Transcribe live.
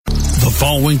The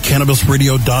following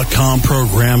CannabisRadio.com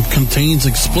program contains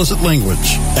explicit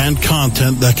language and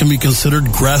content that can be considered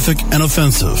graphic and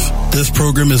offensive. This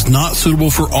program is not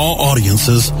suitable for all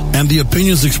audiences, and the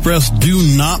opinions expressed do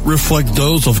not reflect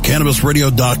those of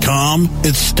CannabisRadio.com,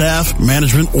 its staff,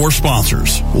 management, or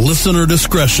sponsors. Listener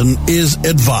discretion is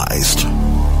advised.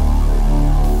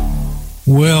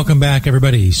 Welcome back,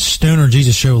 everybody. Stoner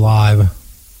Jesus Show Live.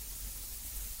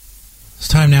 It's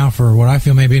time now for what I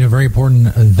feel may be a very important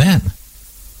event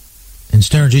in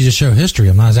Stoner Jesus Show history.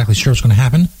 I'm not exactly sure what's going to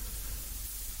happen.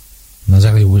 I'm not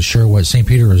exactly sure what St.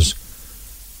 Peter is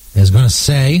going to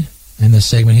say in this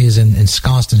segment. He is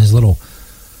ensconced in his little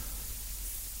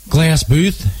glass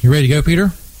booth. You ready to go,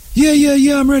 Peter?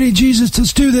 Yeah, I'm ready, Jesus.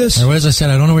 Let's do this. As I said,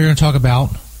 I don't know what you're going to talk about.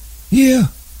 Yeah.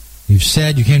 You've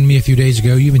said, you came to me a few days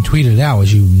ago, you even tweeted it out,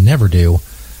 as you never do.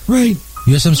 Right.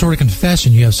 You have some sort of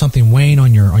confession. You have something weighing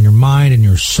on your mind and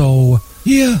your soul.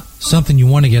 Yeah. Something you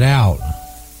want to get out.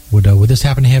 Would this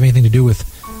happen to have anything to do with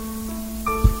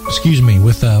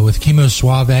Chemo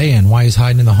Suave and why he's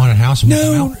hiding in the haunted house?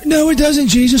 No, it doesn't,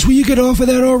 Jesus. Will you get off of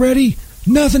that already?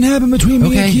 Nothing happened between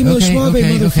me and Chemo Suave,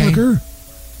 motherfucker. Okay.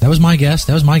 That was my guess.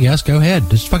 Go ahead.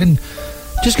 Just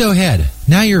go ahead.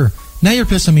 Now you're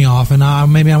pissing me off, and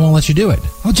maybe I won't let you do it.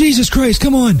 Oh, Jesus Christ!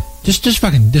 Come on. Just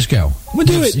go. I'm gonna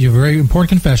do it. You have a very important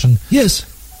confession. Yes.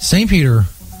 St. Peter,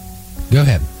 go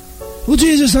ahead. Well,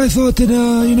 Jesus, I thought that,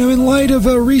 in light of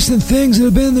recent things that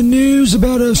have been in the news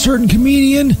about a certain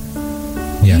comedian,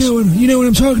 yes. You know what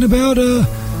I'm talking about. I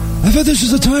thought this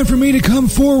was a time for me to come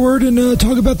forward and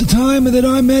talk about the time that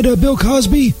I met Bill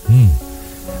Cosby.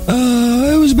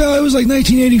 It was like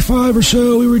 1985 or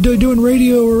so. We were doing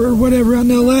radio or whatever out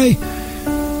in L.A.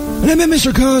 And I met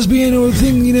Mr. Cosby, and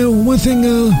one thing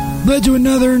led to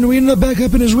another, and we ended up back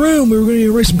up in his room. We were going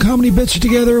to write some comedy bits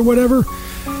together or whatever.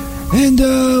 And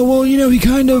he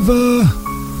kind of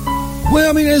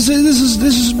this is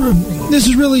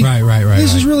really right.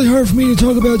 This is really hard for me to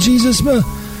talk about, Jesus. I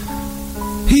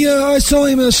saw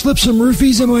him slip some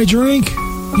roofies in my drink.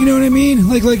 You know what I mean?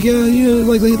 Like he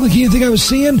didn't think I was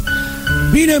seeing.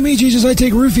 But you know me, Jesus. I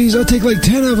take roofies. I take like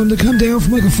 10 of them to come down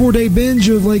from like a 4-day binge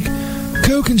of like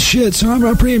coke and shit. So I'm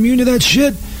pretty immune to that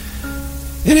shit.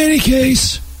 In any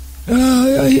case,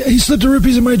 he slipped the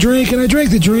roofies in my drink, and I drank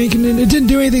the drink, and it didn't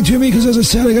do anything to me because, as I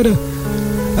said, I got a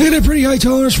pretty high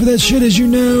tolerance for that shit, as you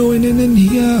know. And then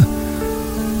he,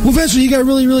 eventually he got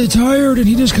really, really tired, and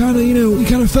he just kind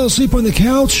of fell asleep on the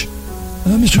couch.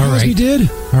 Mr. Cosby did.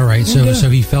 All right, so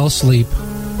he fell asleep.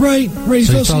 Right. He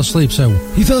fell asleep. So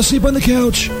he fell asleep on the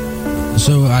couch.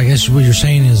 So I guess what you're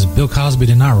saying is Bill Cosby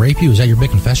did not rape you? Is that your big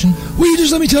confession? Will you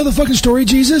just let me tell the fucking story,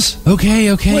 Jesus? Okay.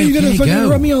 Why are you gonna fucking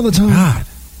interrupt me all the time? God.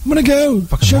 I'm gonna go.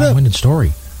 Fucking Shut up. long-winded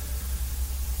story.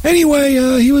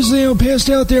 Anyway, he was passed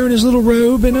out there in his little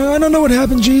robe, and I don't know what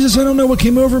happened, Jesus. I don't know what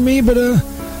came over me, but I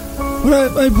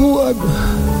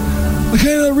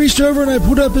kind of reached over and I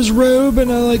pulled up his robe,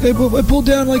 and I pulled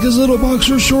down like his little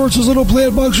boxer shorts, his little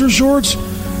plaid boxer shorts,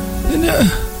 and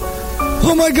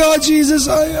oh my God, Jesus!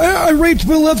 I raped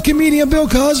beloved comedian Bill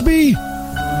Cosby.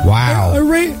 Wow!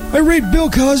 I raped Bill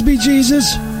Cosby, Jesus.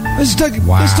 I stuck it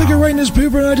right in his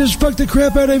pooper, and I just fucked the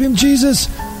crap out of him, Jesus.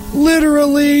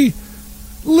 Literally,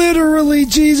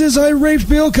 Jesus, I raped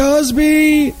Bill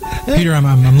Cosby. Peter,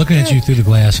 I'm looking at you through the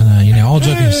glass, and all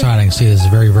joking aside, I can see this is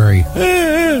very, very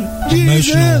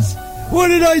emotional. What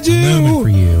did I do? Moment for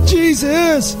you,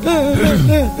 Jesus.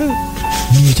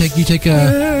 You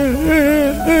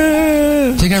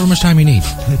take however much time you need,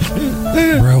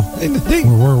 bro.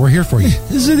 We're here for you.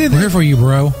 We're here for you,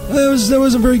 bro. That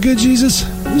wasn't very good, Jesus.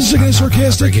 This is kind of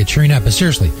sarcastic. Get cheering up, but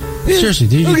seriously,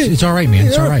 dude, okay. It's all right, man.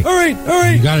 It's all right. All right.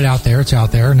 You got it out there. It's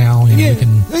out there now. We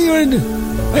can.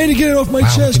 I had to get it off my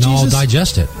chest, we can Jesus. all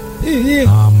digest it. Yeah.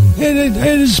 I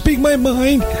had to speak my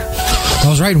mind. I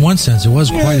was right in one sense. It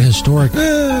was quite a historic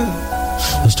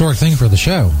thing for the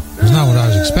show. It was not what I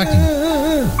was expecting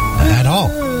at all.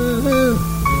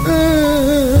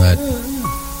 But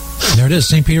there it is,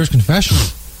 St. Peter's confession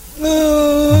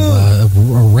of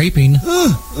raping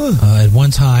at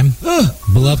one time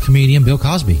beloved comedian Bill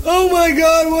Cosby. Oh my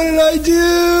God, what did I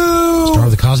do? Star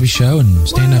of the Cosby Show and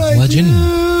stand-up legend.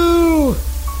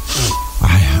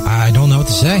 I don't know what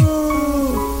to say.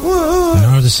 I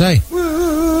don't know what to say. I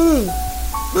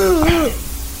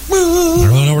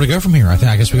don't know where to go from here. I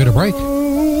guess we go to break.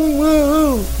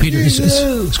 Peter, it's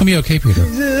going to be okay, Peter.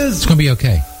 It's going to be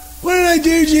okay. What did I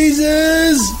do,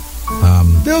 Jesus?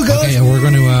 Bill Cosby. Okay, we're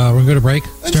going to go to break.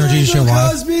 Stoner Jesus Show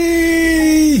Live.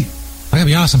 Cosby. I gotta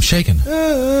be honest, I'm shaking.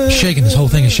 This whole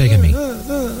thing is shaking me.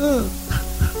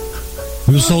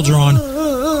 We will soldier on.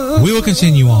 We will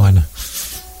continue on.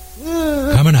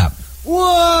 Coming up.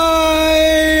 What?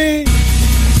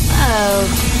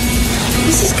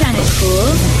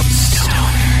 cool.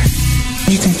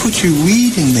 You can put your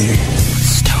weed in there.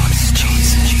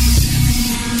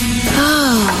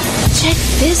 Oh, check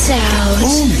this out.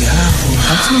 Oh, yeah.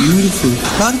 That's beautiful.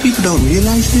 A lot of people don't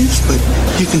realize this, but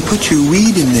you can put your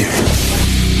weed in there.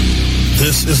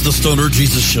 This is the Stoner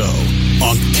Jesus Show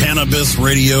on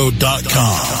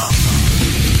CannabisRadio.com.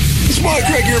 It's my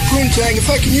regular poontang, if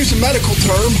I can use a medical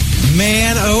term.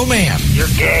 Man, oh man. You're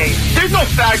gay. There's no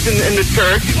fags in the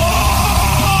church.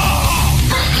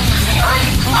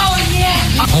 Oh,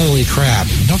 yeah. Holy crap.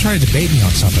 Don't try to debate me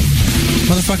on something.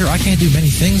 Motherfucker, I can't do many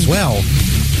things well,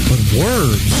 but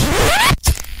words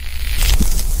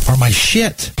are my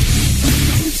shit.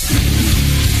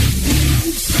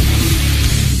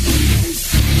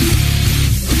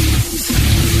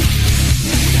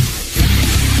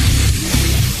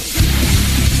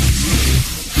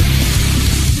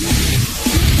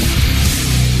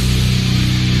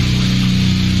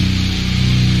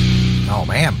 Oh,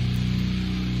 man.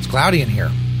 It's cloudy in here.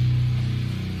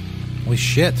 Holy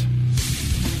shit.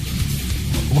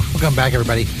 Welcome back,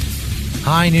 everybody.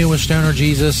 High Noon with Stoner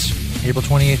Jesus, April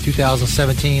 28th,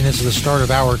 2017. This is the start of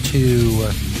Hour 2.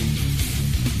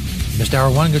 Missed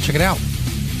Hour 1, go check it out.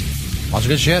 Lots of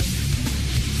good shit.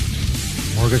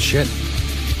 More good shit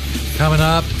coming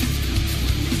up.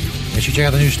 Make sure you check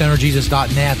out the new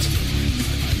stonerjesus.net.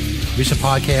 Recent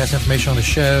podcast, information on the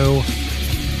show,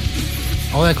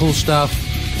 all that cool stuff.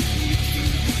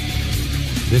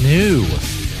 The new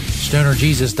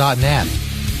stonerjesus.net.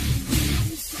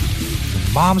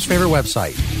 Mom's favorite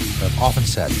website, I've often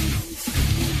said.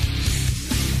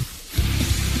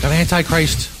 Got an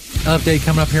Antichrist update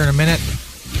coming up here in a minute.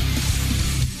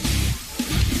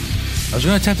 I was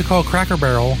going to attempt to call Cracker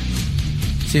Barrel,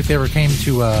 see if they ever came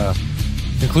to a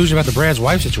conclusion about the Brad's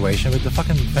wife situation, but the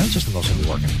fucking phone system doesn't seem to be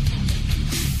working.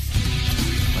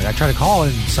 Like, I try to call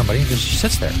somebody and just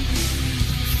sits there.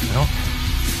 You know?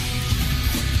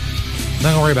 I'm not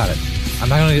going to worry about it. I'm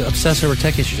not going to obsess over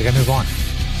tech issues. I got to move on.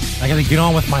 I got to get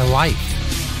on with my life.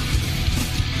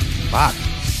 Fuck.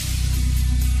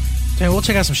 Okay, we'll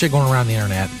check out some shit going around the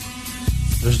internet.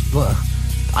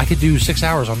 I could do 6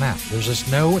 hours on that. There's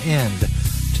just no end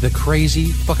to the crazy,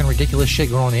 fucking ridiculous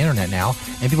shit going on the internet now,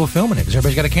 and people filming it because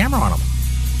everybody's got a camera on them.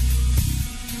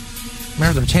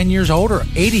 Remember, they're 10 years old or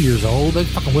 80 years old, they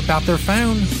fucking whip out their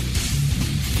phone,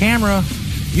 camera,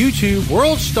 YouTube,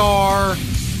 World Star.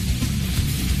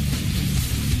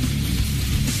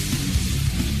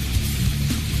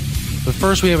 But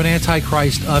first, we have an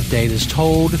Antichrist update as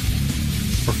told,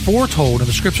 or foretold in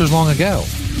the scriptures long ago.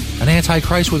 An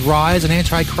Antichrist would rise, an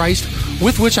Antichrist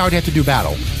with which I would have to do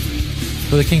battle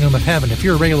for the kingdom of heaven. If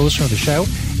you're a regular listener of the show,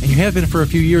 and you have been for a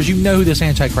few years, you know who this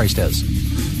Antichrist is.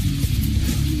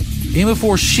 Even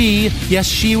before she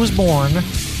was born,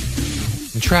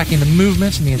 and tracking the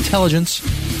movements and the intelligence,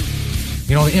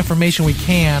 you know, the information we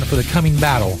can for the coming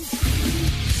battle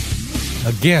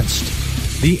against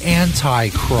the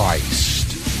Antichrist.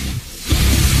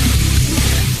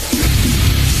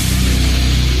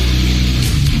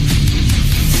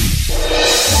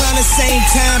 Around the same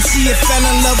time, she fell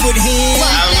in love with him.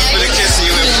 I was gonna kiss you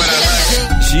in front of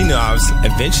her. She knew I was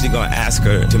eventually gonna ask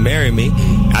her to marry me.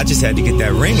 I just had to get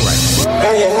that ring right.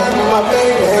 Hey, you have my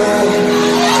baby,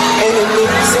 and it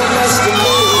means so much to me.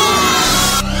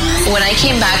 When I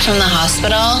came back from the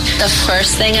hospital, the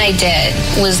first thing I did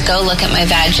was go look at my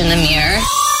vag in the mirror.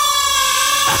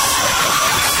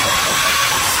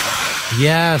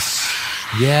 Yes.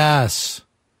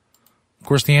 Of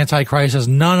course, the Antichrist is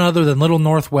none other than Little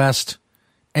Northwest,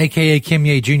 a.k.a. Kim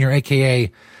Ye Jr., a.k.a.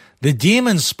 the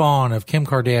demon spawn of Kim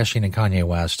Kardashian and Kanye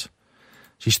West.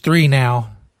 She's 3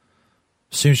 now.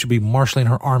 Soon she'll be marshaling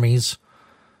her armies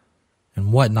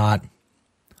and whatnot.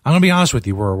 I'm going to be honest with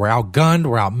you. We're outgunned,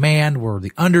 we're outmanned, we're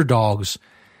the underdogs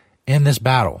in this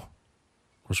battle.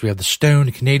 Of course, we have the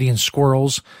stoned Canadian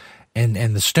squirrels and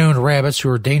the stoned rabbits who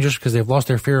are dangerous because they've lost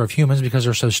their fear of humans because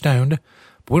they're so stoned.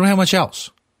 But we don't have much else.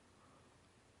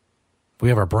 We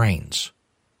have our brains.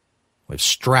 We have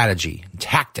strategy and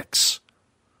tactics.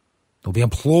 They'll be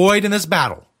employed in this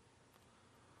battle.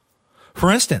 For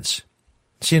instance,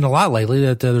 seen a lot lately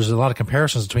that there's a lot of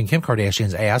comparisons between Kim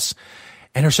Kardashian's ass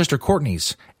and her sister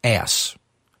Kourtney's ass.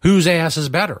 Whose ass is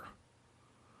better?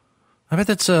 I bet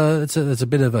that's a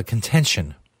bit of a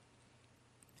contention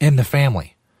in the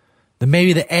family. That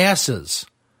maybe the asses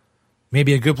may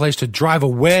be a good place to drive a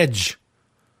wedge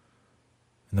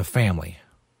in the family.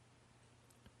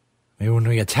 Maybe when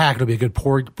we attack, it'll be a good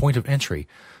point of entry.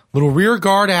 Little rear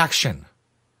guard action.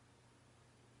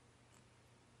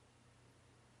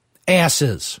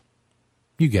 Asses.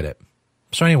 You get it.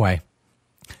 So anyway,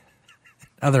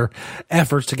 other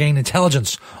efforts to gain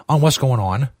intelligence on what's going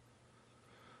on.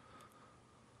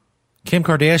 Kim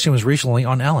Kardashian was recently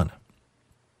on Ellen.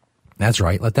 That's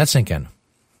right. Let that sink in.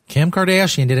 Kim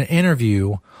Kardashian did an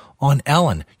interview on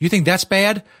Ellen. You think that's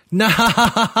bad?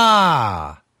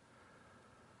 Nah.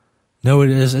 No,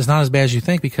 it is. It's not as bad as you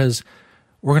think because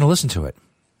we're going to listen to it.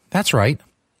 That's right.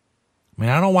 I mean,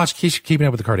 I don't watch Keeping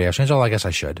Up with the Kardashians, although I guess I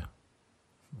should.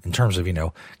 In terms of,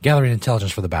 gathering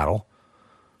intelligence for the battle.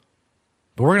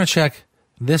 But we're going to check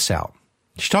this out.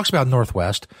 She talks about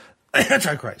Northwest,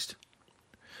 Antichrist,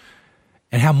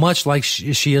 and how much like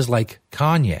she is like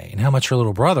Kanye, and how much her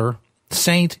little brother,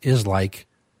 Saint, is like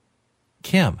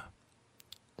Kim.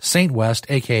 Saint West,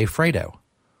 a.k.a. Fredo.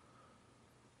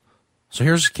 So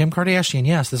here's Kim Kardashian.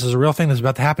 Yes, this is a real thing that's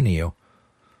about to happen to you.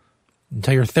 And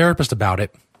tell your therapist about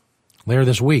it later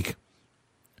this week.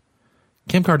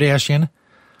 Kim Kardashian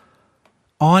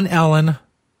on Ellen.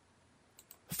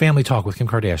 Family Talk with Kim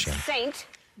Kardashian. Saint.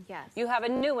 Yes. You have a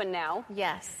new one now.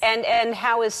 Yes. And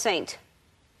how is Saint?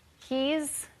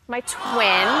 He's my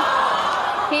twin.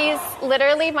 He's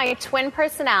literally my twin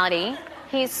personality.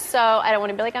 He's so, I don't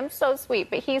want to be like, I'm so sweet,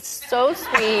 but he's so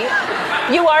sweet.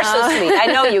 You are so sweet. I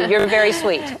know you. You're very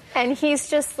sweet. And he's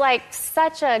just like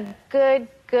such a good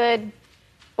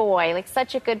boy, like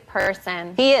such a good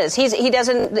person. He is. He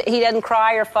doesn't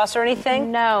cry or fuss or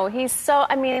anything? No, he's so,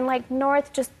 like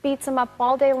North just beats him up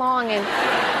all day long, and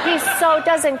he so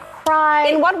doesn't cry.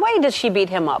 In what way does she beat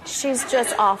him up? She's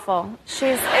just awful. She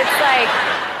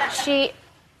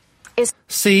is.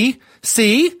 See?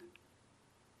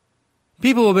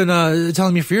 People have been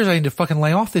telling me for years I need to fucking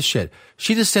lay off this shit.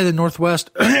 She just said that Northwest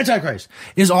Antichrist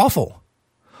is awful.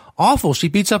 Awful. She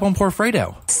beats up on poor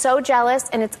Fredo. So jealous,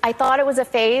 and I thought it was a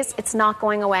phase. It's not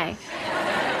going away.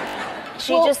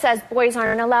 She just says boys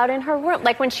aren't allowed in her room.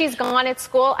 Like when she's gone at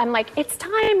school, I'm like, it's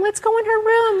time. Let's go in her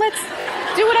room. Let's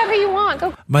do whatever you want.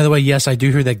 Go. By the way, yes, I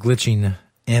do hear that glitching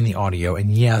in the audio,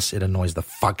 and yes, it annoys the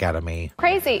fuck out of me.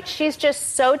 Crazy. She's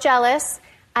just so jealous.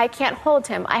 I can't hold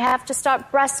him. I have to stop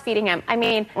breastfeeding him. I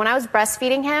mean, when I was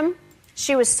breastfeeding him,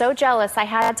 she was so jealous. I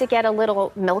had to get a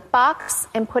little milk box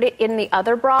and put it in the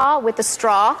other bra with a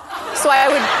straw. So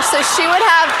she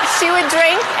would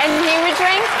drink and he would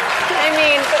drink. I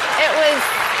mean,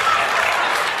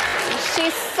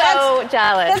 she's so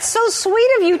jealous. That's so sweet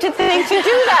of you to think to do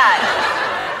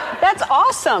that. That's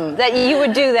awesome that you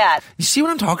would do that. You see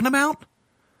what I'm talking about?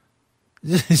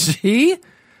 See?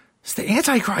 It's the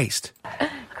Antichrist.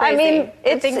 Crazy. I mean,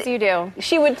 the things you do.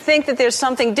 She would think that there's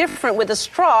something different with a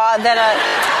straw than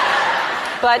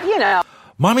but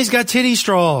Mommy's got titty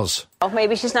straws. Oh,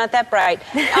 maybe she's not that bright.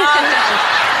 No,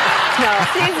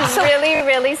 she's really,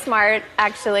 really smart,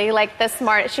 actually. Like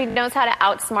she knows how to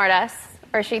outsmart us,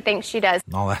 or she thinks she does.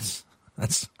 Oh,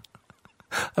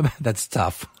 that's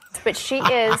tough. But she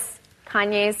is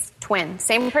Kanye's twin.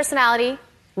 Same personality.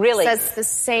 Really? Says the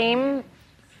same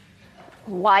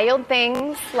wild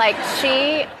things. Like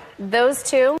those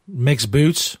two. Makes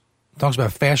boots. Talks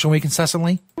about Fashion Week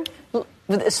incessantly.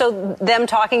 So them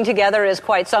talking together is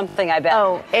quite something, I bet.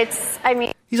 Oh,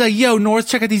 He's like, yo, North,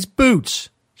 check out these boots.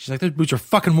 She's like, those boots are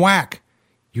fucking whack.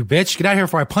 You bitch, get out of here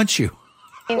before I punch you.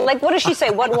 Like, what does she say?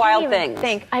 What wild things?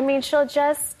 She'll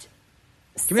just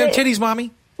give me them titties,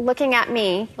 Mommy. Looking at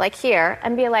me, like here,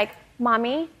 and be like,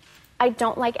 Mommy, I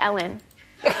don't like Ellen.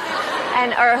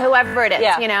 Or whoever it is,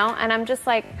 and I'm just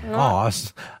like, no. Oh, I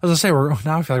was going to say,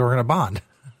 now I feel like we're going to bond.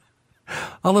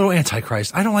 A little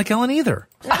Antichrist. I don't like Ellen either.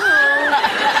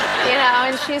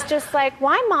 And she's just like,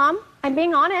 why, Mom? I'm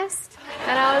being honest.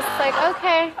 And I was like,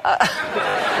 okay.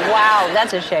 Wow,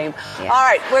 that's a shame. Yeah. All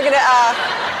right, we're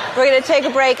gonna take a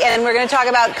break, and we're gonna talk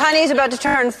about Kanye's about to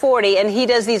turn 40, and he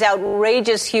does these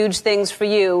outrageous, huge things for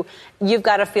you. You've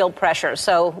got to feel pressure,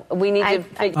 so we need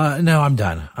to. No, I'm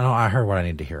done. I heard what I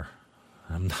need to hear.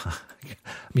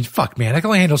 Fuck, man, I can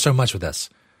only handle so much with this.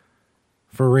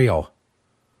 For real.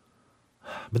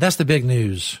 But that's the big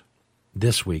news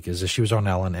this week, is that she was on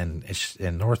Ellen, and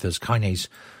North is Kanye's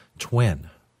twin.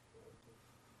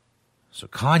 So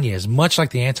Kanye is much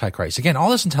like the Antichrist. Again, all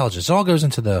this intelligence, it all goes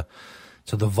into the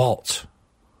vault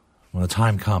when the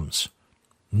time comes.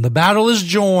 When the battle is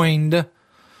joined. Is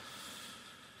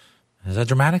that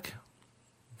dramatic?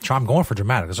 I'm going for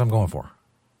dramatic. That's what I'm going for.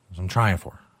 That's what I'm trying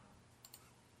for.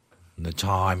 The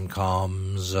time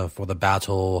comes for the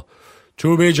battle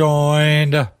to be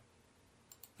joined.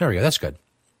 There we go. That's good.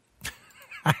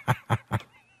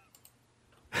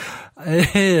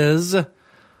 It is.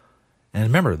 And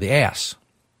remember, the ass.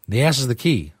 The ass is the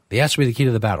key. The ass will be the key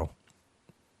to the battle.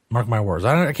 Mark my words.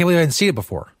 I can't believe I didn't see it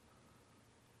before.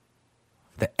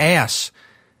 The ass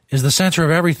is the center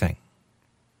of everything.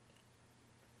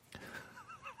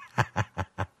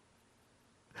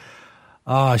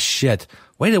 Oh, shit.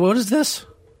 Wait, what is this?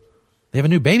 They have a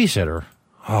new babysitter.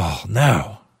 Oh,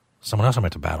 no. Someone else I'm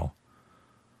at to battle.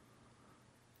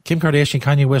 Kim Kardashian,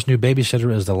 Kanye West's new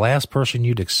babysitter is the last person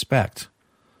you'd expect.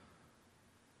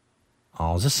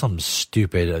 Oh, is this some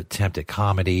stupid attempt at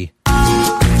comedy?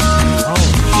 Oh,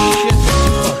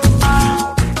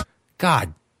 shit.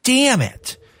 God damn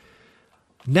it.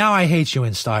 Now I hate you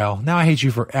in style. Now I hate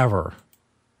you forever.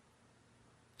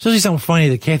 Especially something funny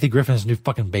that Kathy Griffin's new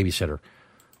fucking babysitter.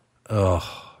 Ugh.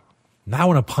 Now I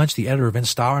want to punch the editor of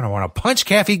InStyle and I want to punch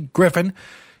Kathy Griffin.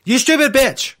 You stupid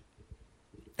bitch.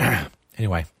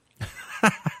 Anyway.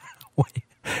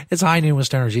 It's High Noon with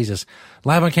Stoner Jesus.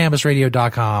 Live on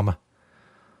CannabisRadio.com.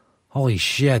 Holy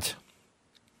shit.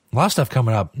 A lot of stuff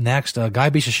coming up. Next, a guy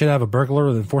beats the shit out of a burglar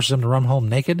and forces him to run home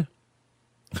naked.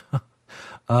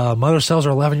 Mother sells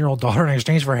her 11-year-old daughter in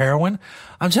exchange for heroin.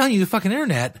 I'm telling you, the fucking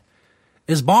internet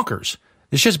is bonkers.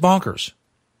 This shit's bonkers.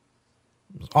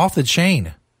 Off the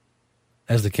chain,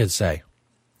 as the kids say.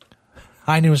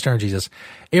 High Noon with Stoner Jesus.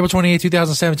 April 28,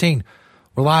 2017.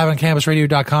 We're live on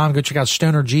CannabisRadio.com. Go check out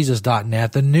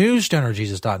StonerJesus.net, the new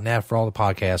StonerJesus.net for all the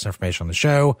podcast information on the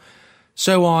show,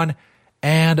 so on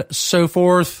and so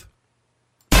forth.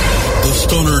 The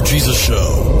Stoner Jesus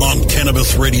Show on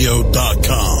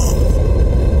CannabisRadio.com.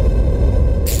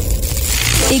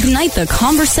 Ignite the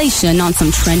conversation on some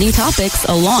trending topics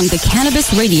along the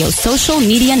Cannabis Radio social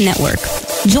media network.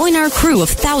 Join our crew of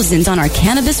thousands on our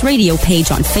Cannabis Radio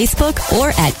page on Facebook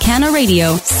or at Canna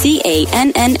Radio,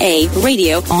 C-A-N-N-A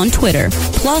Radio on Twitter.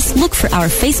 Plus, look for our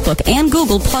Facebook and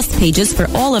Google Plus pages for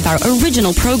all of our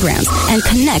original programs and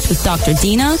connect with Dr.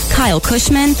 Dina, Kyle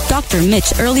Cushman, Dr.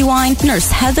 Mitch Earlywine,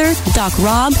 Nurse Heather, Doc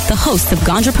Rob, the host of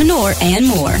Ganjapreneur, and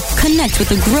more. Connect with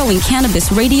the growing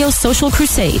Cannabis Radio social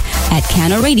crusade at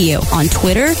Canna Radio on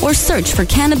Twitter or search for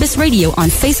Cannabis Radio on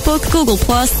Facebook, Google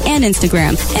Plus, and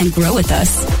Instagram and grow with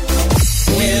us.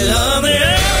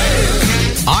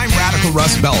 I'm Radical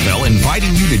Russ Belville,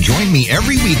 inviting you to join me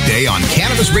every weekday on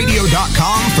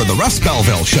CannabisRadio.com for the Russ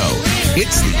Belville Show.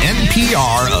 It's the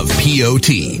NPR of POT.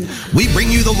 We bring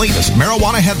you the latest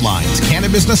marijuana headlines,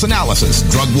 cannabis analysis,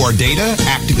 drug war data,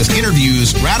 activist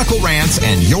interviews, radical rants,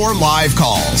 and your live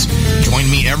calls. Join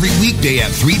me every weekday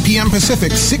at 3 p.m.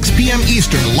 Pacific, 6 p.m.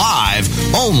 Eastern, live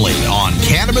only on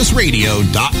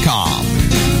CannabisRadio.com.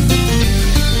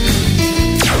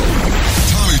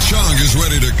 Chung is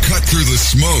ready to cut through the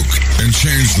smoke and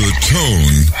change the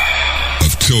tone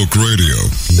of Tilk Radio.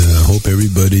 I hope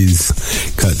everybody's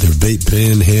got their vape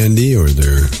pen handy or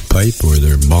their pipe or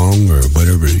their bong or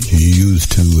whatever you use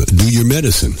to do your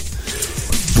medicine.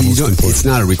 It's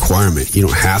not a requirement. You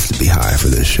don't have to be high for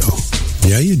this show.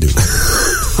 Yeah, you do.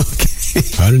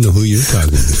 Okay. I don't know who you're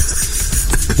talking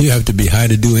to. You have to be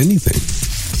high to do anything.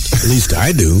 At least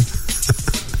I do.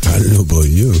 I don't know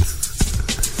about you.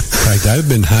 In fact, I've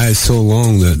been high so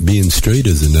long that being straight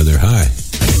is another high.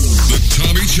 The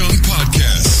Tommy Chung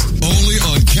Podcast, only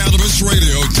on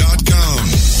CannabisRadio.com.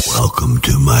 Welcome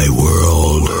to my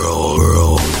world.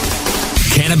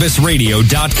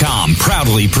 CannabisRadio.com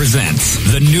proudly presents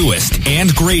the newest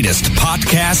and greatest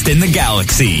podcast in the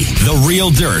galaxy, The Real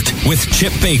Dirt with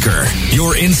Chip Baker,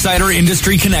 your insider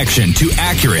industry connection to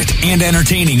accurate and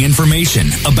entertaining information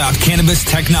about cannabis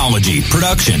technology,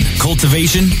 production,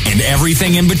 cultivation, and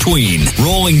everything in between.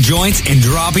 Rolling joints and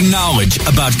dropping knowledge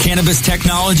about cannabis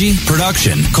technology,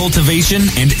 production, cultivation,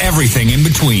 and everything in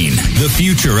between. The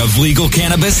future of legal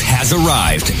cannabis has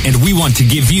arrived, and we want to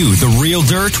give you The Real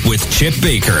Dirt with Chip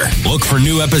Baker. Look for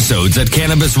new episodes at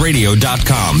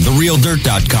CannabisRadio.com,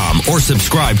 TheRealDirt.com, or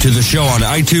subscribe to the show on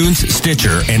iTunes,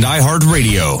 Stitcher, and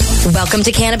iHeartRadio. Welcome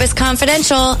to Cannabis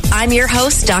Confidential. I'm your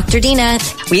host, Dr. Dina.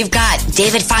 We've got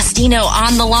David Faustino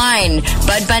on the line,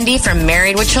 Bud Bundy from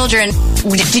Married with Children.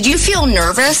 Did you feel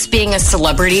nervous being a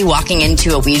celebrity walking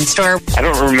into a weed store? I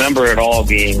don't remember at all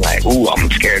being like, ooh, I'm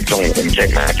scared someone's going to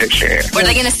take my picture here. What are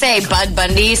they going to say? Bud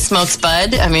Bundy smokes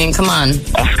bud? I mean, come on.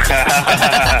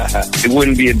 It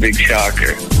wouldn't be a big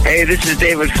shocker. Hey, this is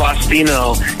David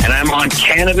Faustino, and I'm on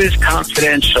Cannabis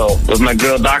Confidential with my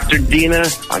girl Dr. Dina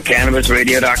on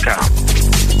CannabisRadio.com.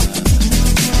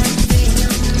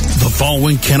 The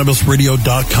following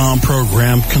CannabisRadio.com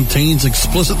program contains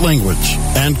explicit language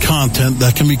and content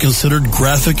that can be considered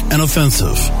graphic and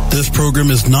offensive. This program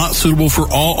is not suitable for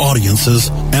all audiences,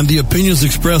 and the opinions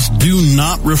expressed do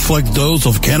not reflect those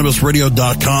of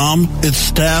CannabisRadio.com, its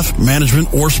staff,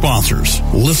 management, or sponsors.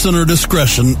 Listener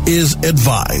discretion is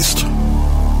advised.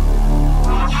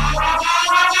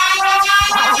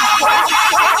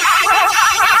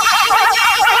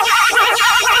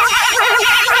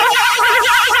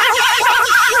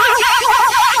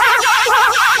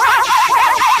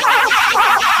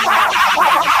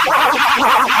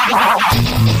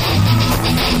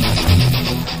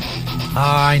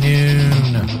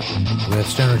 Noon with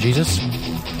Stoner Jesus.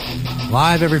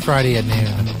 Live every Friday at noon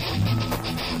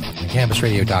on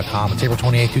CannabisRadio.com. It's April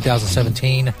 28,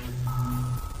 2017.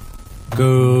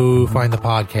 Go find the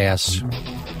podcast.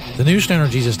 The new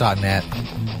StonerJesus.net.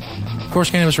 Of course,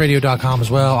 CannabisRadio.com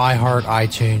as well. iHeart,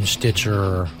 iTunes,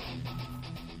 Stitcher.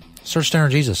 Search Stoner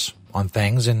Jesus on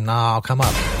things and I'll come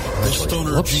up. The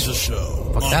Stoner Jesus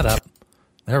Show. Fuck that up.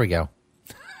 There we go.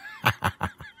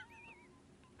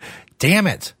 Damn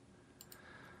it.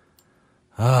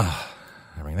 I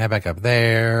bring that back up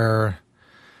there.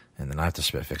 And then I have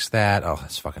to fix that. Oh,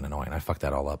 that's fucking annoying. I fucked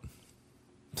that all up.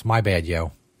 It's my bad,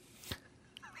 yo.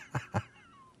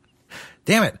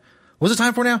 Damn it. What's it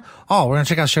time for now? Oh, we're going to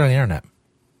check out shit on the internet.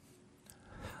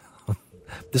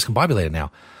 Discombobulated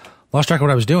now. Lost track of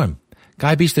what I was doing.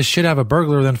 Guy beats the shit out of a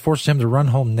burglar, then forces him to run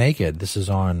home naked. This is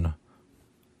on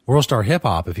World Star Hip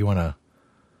Hop if you want to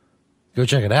go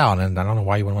check it out. And I don't know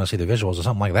why you wouldn't want to see the visuals or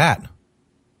something like that.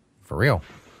 For real.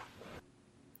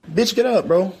 Bitch, get up,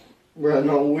 bro. Bro,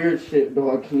 no weird shit,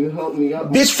 dog. Can you help me up?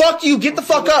 Bitch, fuck you. Get the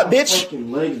fuck up, bitch.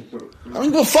 Legs, bro. I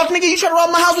don't give a fuck, nigga. You try to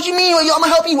rob my house? What you mean? I'm gonna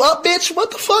help you up, bitch?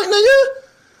 What the fuck,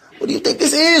 nigga? What do you think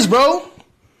this is, bro?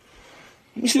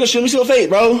 Let me see that shit. Let me see your face,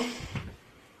 bro.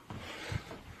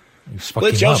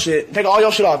 Split your shit. Take all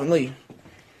your shit off and leave.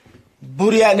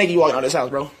 Booty ass nigga, you walking out of this house,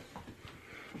 bro.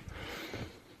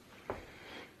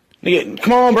 Nigga,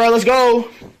 come on, bro. Let's go.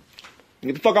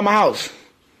 Get the fuck out of my house.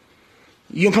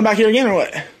 You gonna come back here again or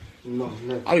what? No,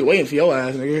 never. I'll be waiting for your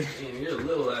ass, nigga. Damn, you're a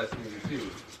little ass nigga, too.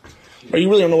 Bro, you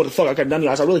really don't know what the fuck I could have done to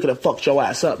your ass. I really could have fucked your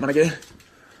ass up, my nigga.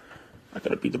 I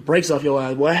could have beat the brakes off your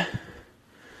ass, boy.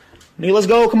 Nigga, let's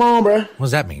go. Come on, bro. What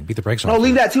does that mean? Beat the brakes off? No,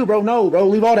 leave that too, bro. No, bro.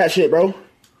 Leave all that shit, bro.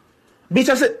 Bitch,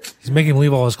 that's it. He's making him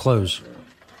leave all his clothes.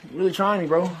 You really trying me,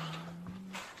 bro.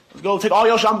 Let's go. Take all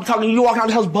your shit. I'm talking to you. You walking out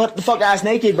the house butt the fuck ass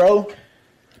naked, bro.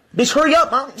 Bitch, hurry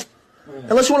up, man.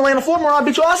 Unless you want to lay on the floor more, I'll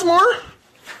beat your ass more.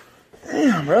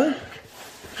 Damn, bro.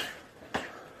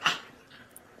 So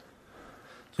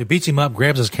he beats him up,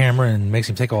 grabs his camera, and makes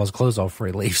him take all his clothes off before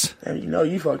he leaves. Damn, you know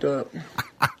you fucked up.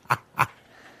 How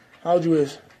old you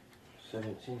is?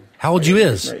 17. How old you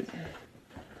is? Right.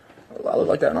 I look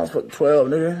like that when I was fucking 12,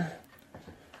 nigga.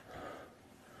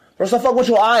 Bro, stop fucking with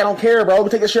your eye. I don't care, bro.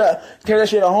 But take that shit, carry that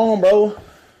shit at home, bro.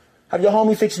 Have your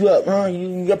homie fix you up, huh?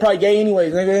 You're probably gay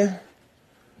anyways, nigga.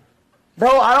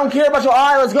 Bro, I don't care about your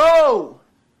eye. Let's go.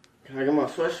 Can I get my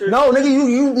sweatshirt? No,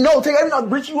 nigga, no, take everything.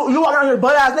 Bitch, you walking out here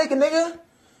butt ass naked, nigga.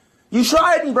 You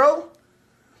tried me, bro.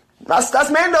 That's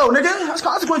Mando, nigga. That's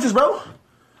consequences, bro.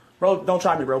 Bro, don't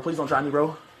try me, bro. Please don't try me,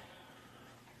 bro.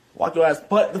 Walk your ass,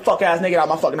 butt the fuck ass naked out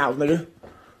my fucking house, nigga.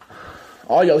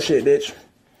 All your shit, bitch.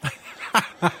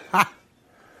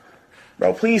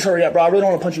 Bro, please hurry up, bro. I really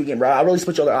don't want to punch you again, bro. I really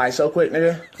split your other eye so quick,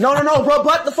 nigga. No, bro.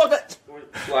 Butt the fuck up.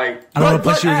 Like, I don't want to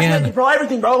punch you again. Naked, bro,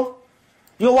 everything, bro.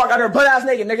 You gonna walk out there butt ass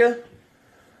naked, nigga.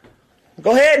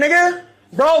 Go ahead, nigga.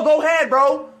 Bro, go ahead,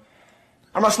 bro.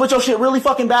 I'm gonna split your shit really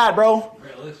fucking bad, bro.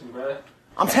 Bro, listen, bro.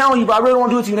 I'm telling you, bro. I really don't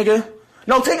want to do it to you, nigga.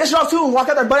 No, take that shit off, too. Walk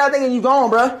out there butt ass naked and you gone,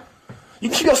 bro. You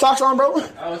can keep your socks on, bro.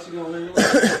 How else you gonna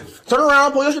live? Turn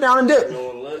around, pull your shit down, and dip. Can no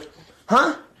one look?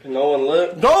 Huh? Can no one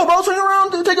look? Go, bro. Turn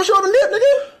around, take your shit off and dip,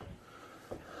 nigga.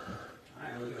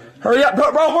 Hurry up,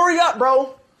 bro. Hurry up,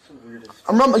 bro.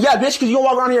 Yeah, bitch, because you gonna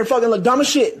walk around here and fucking look dumb as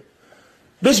shit.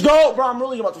 Bitch, go. Bro, I'm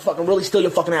really about to fucking really steal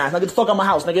your fucking ass. Now get the fuck out of my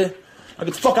house, nigga. Now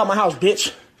get the fuck out of my house,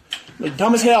 bitch. You look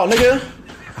dumb as hell, nigga.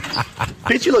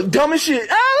 Bitch, you look dumb as shit.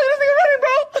 Ah, look at this nigga running,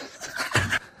 bro.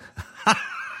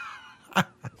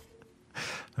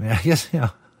 I mean, I guess, the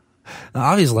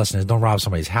obvious lesson is don't rob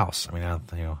somebody's house. I mean,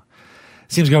 it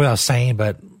seems to go without saying,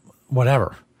 but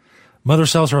whatever. Mother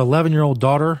sells her 11-year-old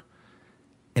daughter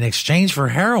in exchange for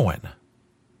heroin.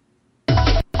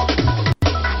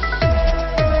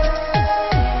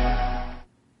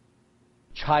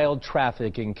 Child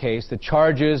trafficking case. The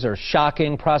charges are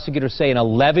shocking. Prosecutors say an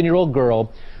 11-year-old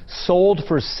girl sold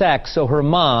for sex so her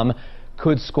mom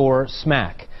could score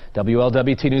smack.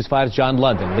 WLWT News 5's John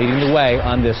London leading the way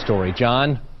on this story.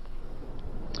 John?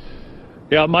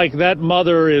 Yeah, Mike, that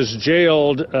mother is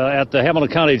jailed at the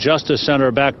Hamilton County Justice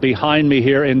Center back behind me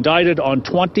here, indicted on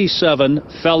 27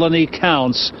 felony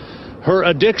counts. Her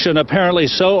addiction apparently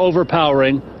so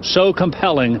overpowering, so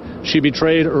compelling, she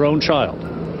betrayed her own child.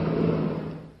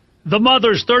 The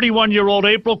mother's 31-year-old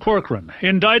April Corcoran,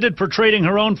 indicted for trading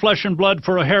her own flesh and blood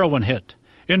for a heroin hit.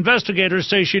 Investigators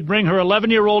say she'd bring her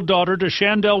 11-year-old daughter to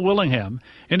Shandell Willingham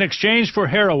in exchange for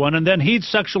heroin, and then he'd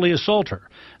sexually assault her.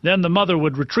 Then the mother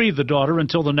would retrieve the daughter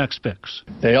until the next fix.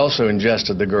 They also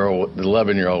ingested the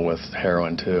 11-year-old with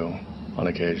heroin, too, on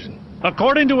occasion.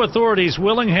 According to authorities,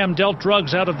 Willingham dealt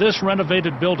drugs out of this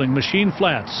renovated building, Machine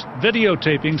Flats,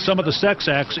 videotaping some of the sex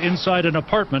acts inside an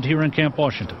apartment here in Camp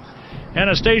Washington.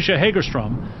 Anastasia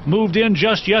Hagerstrom moved in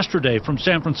just yesterday from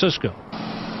San Francisco.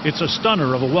 It's a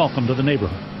stunner of a welcome to the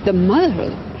neighborhood. The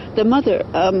mother,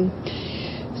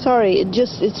 sorry,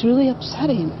 it's really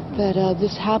upsetting that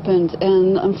this happened,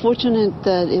 and unfortunate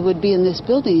that it would be in this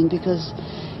building because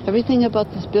everything about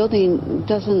this building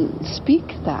doesn't speak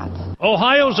that.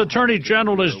 Ohio's Attorney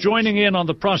General is joining in on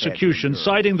the prosecution,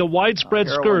 citing the widespread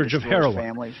scourge of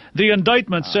heroin. The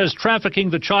indictment says trafficking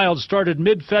the child started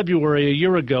mid-February a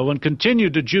year ago and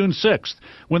continued to June 6th,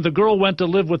 when the girl went to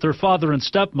live with her father and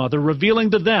stepmother,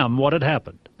 revealing to them what had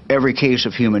happened. Every case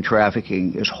of human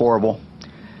trafficking is horrible.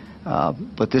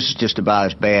 But this is just about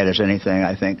as bad as anything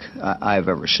I think I've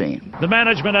ever seen. The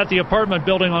management at the apartment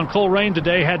building on Coleraine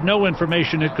today had no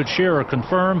information it could share or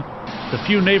confirm. The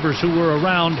few neighbors who were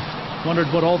around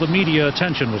wondered what all the media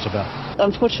attention was about.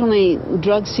 Unfortunately,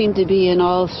 drugs seem to be in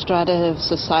all strata of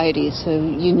society, so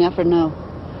you never know.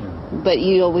 But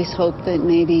you always hope that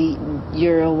maybe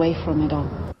you're away from it all.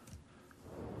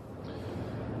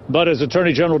 But as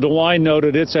Attorney General DeWine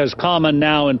noted, it's as common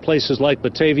now in places like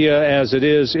Batavia as it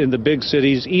is in the big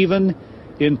cities, even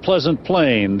in Pleasant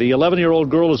Plain. The 11-year-old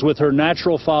girl is with her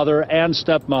natural father and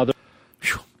stepmother.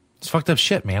 It's fucked up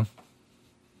shit, man.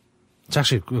 It's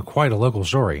actually quite a local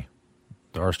story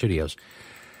to our studios.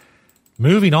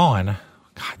 Moving on.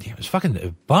 God damn, it's fucking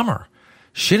a bummer.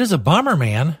 Shit is a bummer,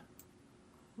 man.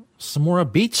 Some more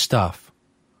upbeat stuff.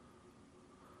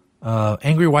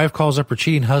 Angry wife calls up her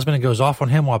cheating husband and goes off on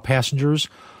him while passengers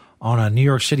on a New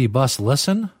York City bus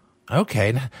listen.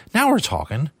 Okay, now we're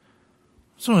talking.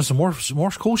 Some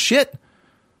more cool shit.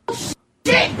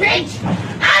 Shit, bitch!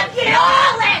 I get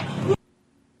all that,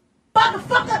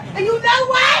 motherfucker. And you know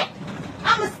what?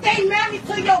 I'ma stay married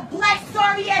to your black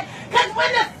sorry ass. Cause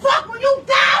when you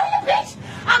die, bitch,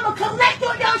 I'ma collect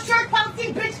all your shirt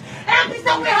policy, bitch, and I'll be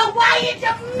somewhere Hawaii and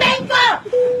Jamaica,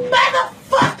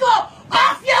 motherfucker.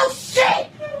 Off your shit!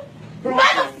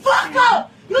 Motherfucker!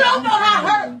 You don't know how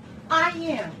hurt I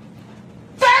am.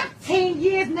 13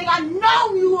 years, nigga. I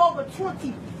know you over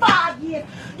 25 years.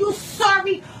 You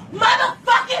sorry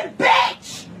motherfucking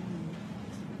bitch!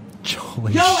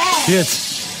 Holy your ass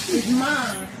shit. is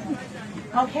mine.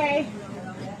 Okay?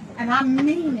 And I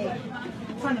mean it.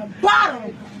 From the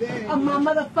bottom of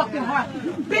my motherfucking heart.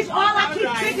 Bitch, all I keep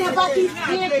thinking about these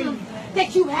tantrums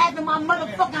that you have in my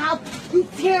motherfucking house. You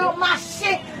tear up my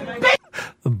shit. Bitch.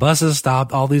 The bus has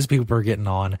stopped. All these people are getting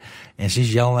on, and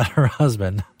she's yelling at her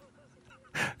husband,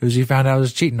 who she found out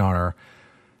was cheating on her,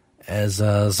 as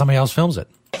somebody else films it.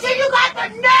 You got the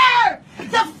nerve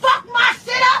to fuck my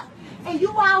shit up, and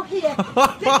you out here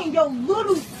sticking your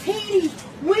little teeny,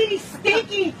 weedy,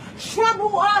 stinky,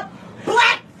 shrivel up,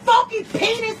 black, funky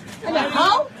penis in the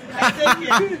hoe.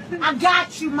 I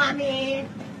got you, my man.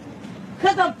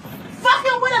 Cause I'm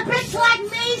fucking with a bitch like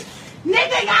me,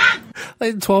 nigga, y'all.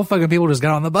 Like 12 fucking people just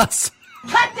got on the bus.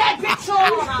 Cut that bitch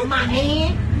off, my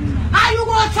man. How you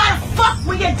gonna try to fuck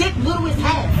when your dick little as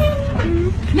hell?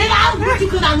 Nigga, I was with you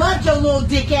cause I loved your little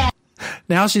dick ass.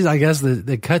 Now she's, I guess,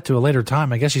 they cut to a later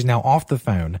time. I guess she's now off the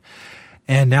phone.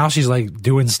 And now she's like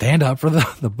doing stand up for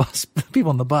the bus, people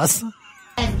on the bus.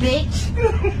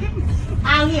 Bitch.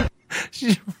 Out here.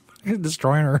 She's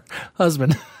destroying her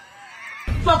husband.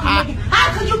 Fucking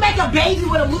how could you make a baby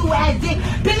with a little ass dick?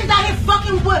 Bitches out here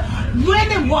fucking with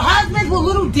women with husbands with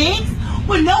little dicks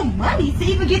with no money to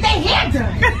even get their hair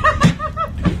done.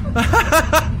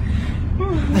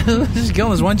 She's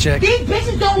killing this one chick. These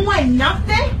bitches don't want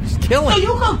nothing. She's killing. So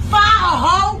you can find a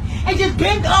hoe and just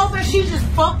bend over and she just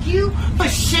fuck you for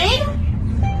shit?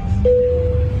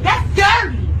 That's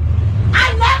dirty.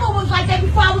 I never was like that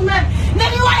before I was married.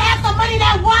 Nigga, you wanna have some money in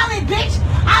that wallet, bitch?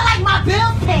 I like my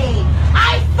bills paid.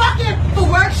 I ain't fucking for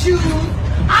work shoes.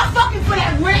 I'm fucking for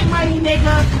that rent money,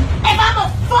 nigga. If I'm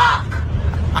a fuck.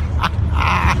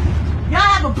 Y'all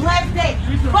have a blessed day.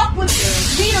 Fuck with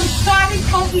me, them sorry,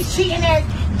 funky, cheating ass,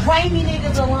 grimy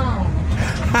niggas alone.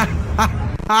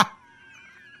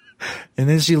 And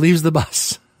then she leaves the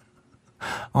bus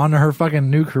on to her fucking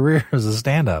new career as a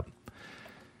stand-up.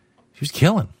 She was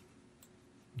killing.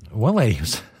 One lady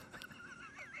was...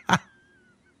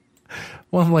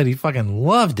 One lady fucking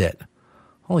loved it.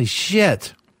 Holy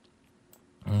shit.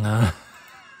 Let's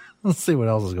see what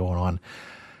else is going on.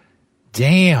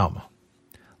 Damn.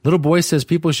 Little boy says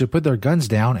people should put their guns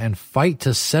down and fight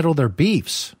to settle their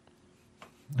beefs.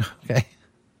 Okay.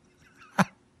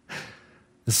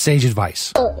 The sage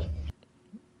advice.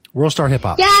 World Star Hip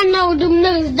Hop. Yeah, I know them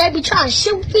niggas, they be trying to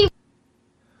shoot people.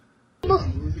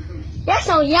 That's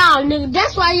on y'all, nigga.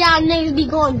 That's why y'all niggas be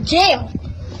going to jail.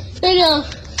 Nigga,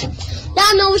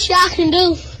 y'all know what y'all can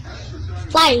do?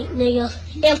 Fight, nigga.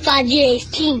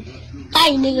 F-I-G-H-T.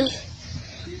 Fight, nigga.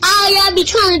 All y'all be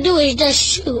trying to do is just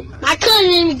shoot. My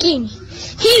cousin didn't get me.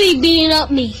 He be beating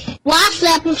up me. While I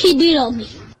slap him, he beat up me.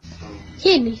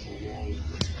 Hit me.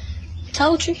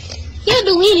 Told you. He'll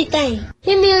do anything.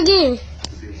 Hit me again.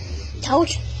 Told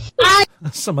you.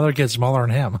 Some other kid smaller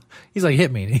than him. He's like,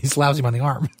 hit me. And he slaps him on the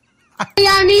arm. All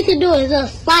y'all need to do is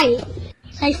just fight.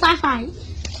 Say fight.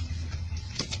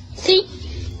 See?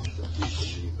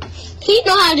 He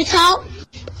know how to talk,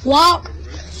 walk,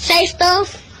 say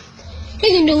stuff. He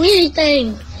can do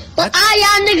anything. But all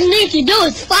y'all niggas need to do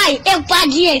is fight.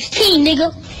 F-I-G-H-T,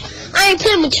 nigga. I ain't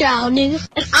playing with y'all, nigga.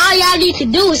 That's all y'all need to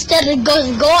do instead of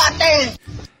go out there.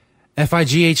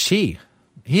 F-I-G-H-T.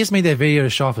 He just made that video to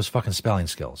show off his fucking spelling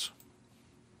skills.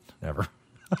 Never.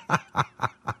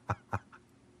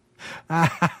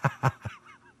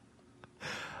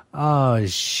 Oh,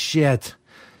 shit.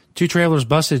 2 travelers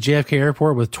busted at JFK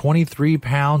Airport with 23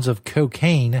 pounds of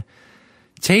cocaine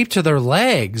taped to their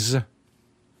legs.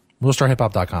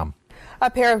 WillStarHipHop.com. A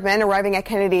pair of men arriving at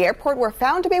Kennedy Airport were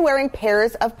found to be wearing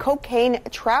pairs of cocaine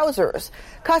trousers.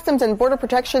 Customs and Border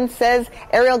Protection says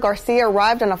Ariel Garcia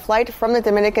arrived on a flight from the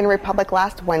Dominican Republic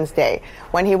last Wednesday.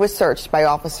 When he was searched by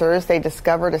officers, they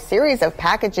discovered a series of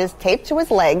packages taped to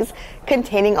his legs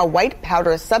containing a white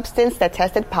powder substance that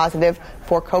tested positive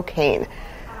for cocaine.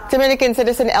 Dominican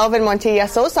citizen Elvin Montilla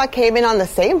Sosa came in on the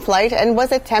same flight and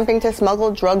was attempting to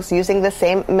smuggle drugs using the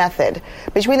same method.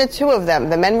 Between the two of them,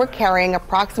 the men were carrying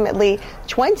approximately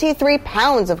 23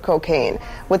 pounds of cocaine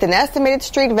with an estimated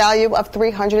street value of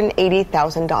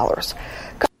 $380,000.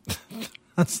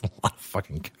 That's a lot of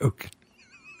fucking coke.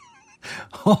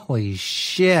 Holy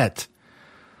shit.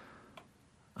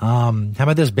 How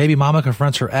about this? Baby mama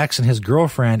confronts her ex and his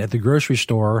girlfriend at the grocery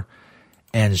store,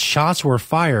 and shots were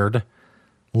fired.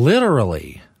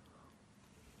 Literally.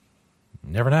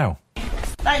 Never know.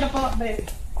 Stay the fuck, baby.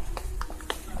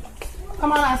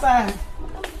 Come on outside.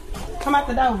 Come out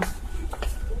the door.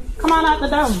 Come on out the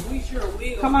door.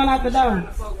 Come on out the door.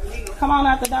 Come on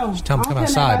out the door. Just tell him to come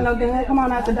outside. Come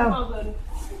on out the door.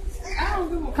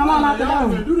 Come on out the door.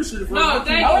 No,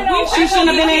 she shouldn't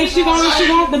have been in. She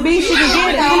want the beef. She can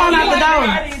get it. Come on out the door.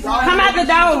 Come out the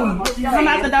door. Come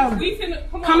out the door.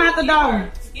 Come out the door.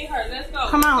 Let's go.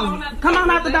 Come on. Come on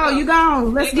out the door. You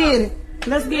gone. Let's get it.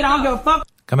 Let's get it. I don't give a fuck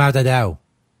Come out the door.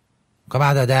 Come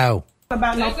out the door.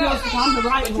 about no pussy. I'm the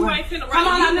right one. Come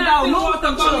on out the door. Move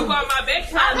them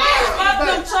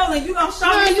children. You gonna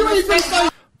show me you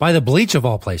respect. By the bleach of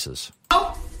all places.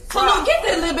 Come on, get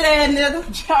that little bit ass nigga.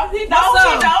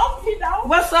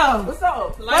 What's up? What's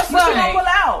up? What's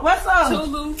up? What's up?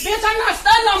 Bitch, I'm not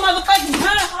studying no motherfucking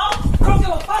time. I don't give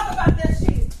a fuck about that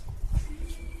shit.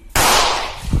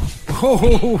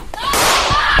 Oh.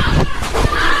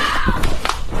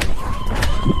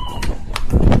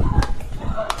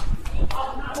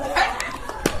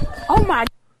 Oh my.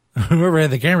 Whoever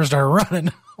had the camera started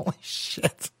running. Holy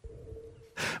shit.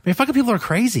 I mean, fucking people are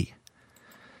crazy.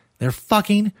 They're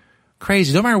fucking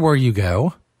crazy. No matter where you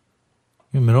go,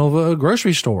 in the middle of a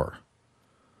grocery store.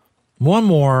 One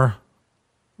more.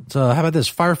 How about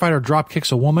this? Firefighter drop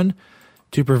kicks a woman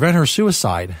to prevent her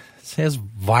suicide. It says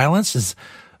violence is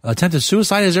attempted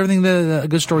suicide is everything that a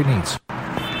good story needs.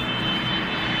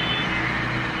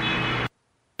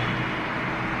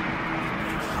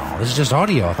 Oh, this is just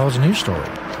audio. I thought it was a news story.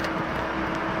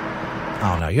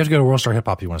 Oh no, you have to go to World Star Hip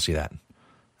Hop if you want to see that.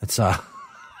 It's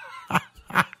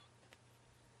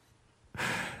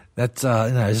that's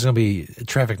no, this is gonna be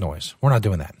traffic noise. We're not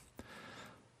doing that.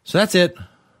 So that's it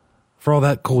for all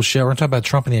that cool shit. We're gonna talk about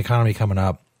Trump and the economy coming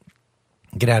up.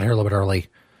 Get out of here a little bit early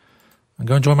and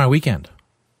go enjoy my weekend.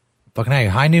 Fucking hey,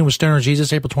 High Noon with Stoner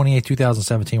Jesus, April 28th,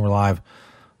 2017. We're live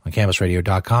on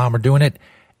CannabisRadio.com. We're doing it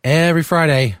every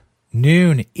Friday,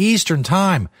 noon Eastern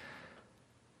time.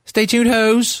 Stay tuned,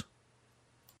 hoes.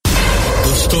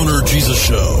 The Stoner Jesus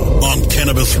Show on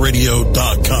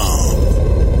CannabisRadio.com.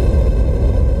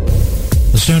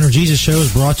 The Stoner Jesus Show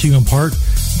is brought to you in part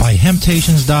by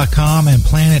Hemptations.com and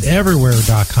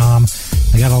PlanetEverywhere.com.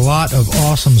 They got a lot of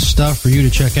awesome stuff for you to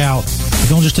check out. But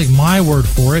don't just take my word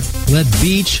for it. Let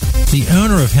Beach, the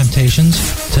owner of Hemptations,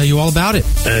 tell you all about it.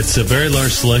 It's a very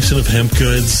large selection of hemp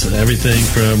goods, everything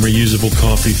from reusable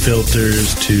coffee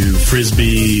filters to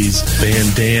frisbees,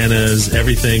 bandanas,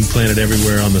 everything Planet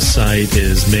Everywhere on the site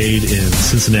is made in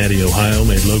Cincinnati, Ohio,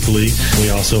 made locally. We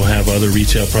also have other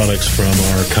retail products from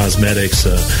our cosmetics,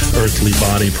 Earthly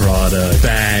Body product,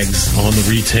 bags on the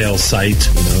retail site.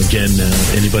 You know, again,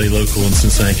 anybody local in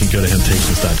licensed, and I can go to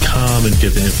hemptations.com and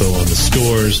get the info on the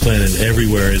stores. Planet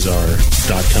Everywhere is our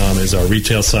 .com is our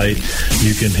retail site.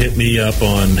 You can hit me up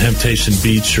on Hemptation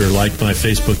Beach or like my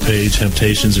Facebook page,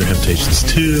 Hemptations or Hemptations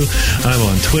 2. I'm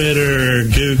on Twitter,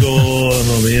 Google, I'm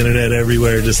on the internet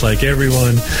everywhere, just like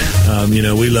everyone.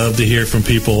 We love to hear from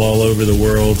people all over the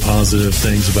world, positive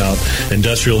things about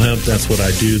industrial hemp. That's what I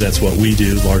do. That's what we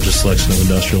do. Largest selection of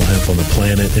industrial hemp on the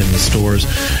planet in the stores.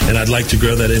 And I'd like to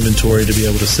grow that inventory to be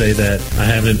able to say that I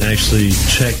haven't actually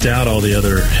checked out all the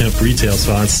other hemp retail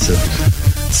spots to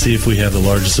see if we have the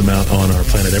largest amount on our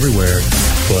Planet Everywhere.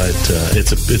 But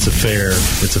it's a fair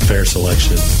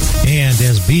selection. And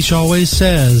as Beach always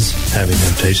says, having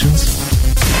temptations.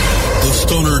 The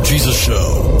Stoner Jesus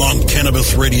Show on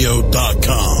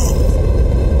CannabisRadio.com.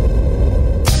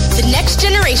 The next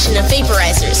generation of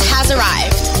vaporizers has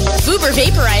arrived. Vuber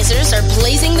vaporizers are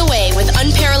blazing the way with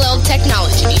unparalleled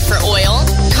technology for oil,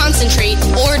 concentrate,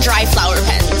 or dry flower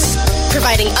pens.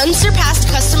 Providing unsurpassed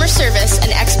customer service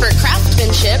and expert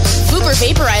craftsmanship, Vuber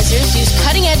vaporizers use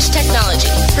cutting-edge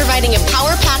technology, providing a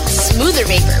power-packed, smoother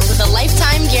vapor with a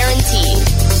lifetime guarantee.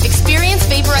 Experience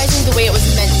vaporizing the way it was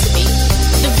meant to be.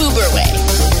 The Vuber way.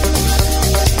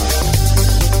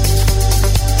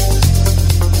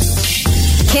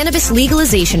 Cannabis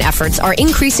legalization efforts are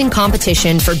increasing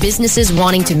competition for businesses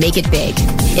wanting to make it big.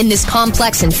 In this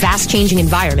complex and fast-changing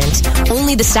environment,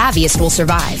 only the savviest will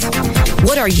survive.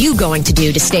 What are you going to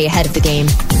do to stay ahead of the game?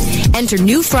 Enter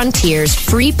New Frontier's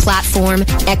free platform,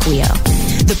 Equio,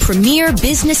 the premier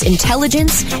business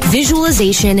intelligence,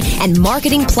 visualization, and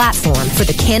marketing platform for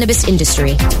the cannabis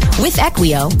industry. With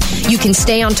Equio, you can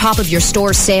stay on top of your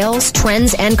store's sales,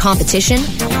 trends, and competition,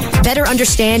 better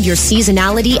understand your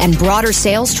seasonality and broader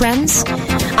sales trends,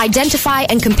 identify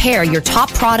and compare your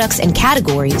top products and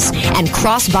categories, and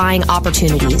cross-buying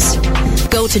opportunities.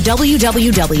 Go to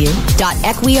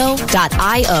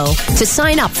www.equio.io to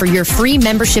sign up for your free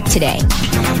membership today.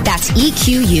 That's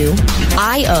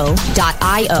EQUIO.io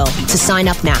to sign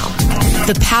up now.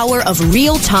 The power of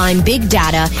real-time big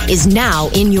data is now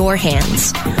in your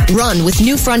hands. Run with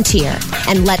New Frontier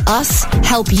and let us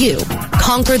help you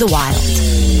conquer the wild.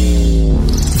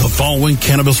 The following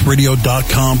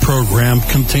CannabisRadio.com program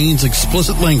contains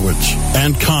explicit language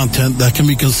and content that can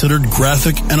be considered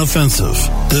graphic and offensive.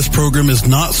 This program is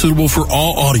not suitable for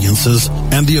all audiences,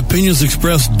 and the opinions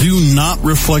expressed do not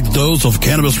reflect those of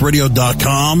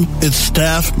CannabisRadio.com, its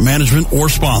staff, management, or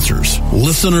sponsors.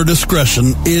 Listener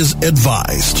discretion is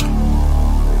advised.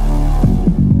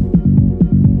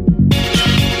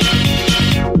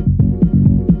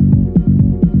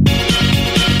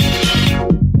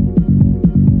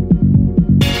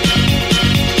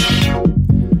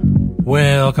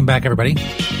 Welcome back, everybody.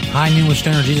 Hi, New with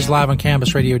Stoner Jesus live on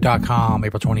CannabisRadio.com,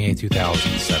 April 28,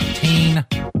 2017.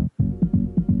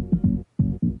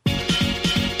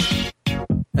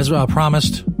 As I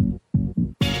promised,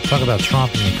 talk about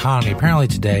Trump and the economy. Apparently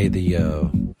today,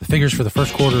 the figures for the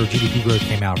first quarter of GDP growth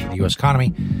came out for the U.S.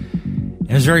 economy, and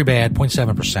it was very bad,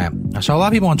 0.7%. I saw a lot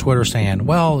of people on Twitter saying,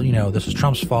 well, this is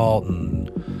Trump's fault, and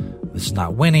this is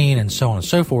not winning, and so on and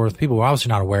so forth. People were obviously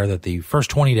not aware that the first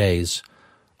 20 days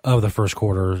of the first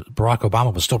quarter, Barack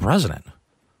Obama was still president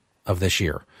of this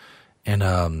year.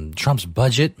 And Trump's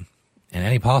budget and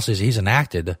any policies he's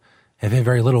enacted have had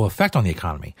very little effect on the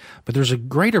economy. But there's a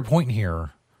greater point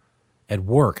here at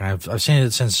work, and I've seen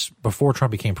it since before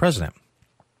Trump became president,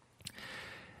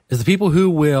 is the people who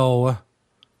will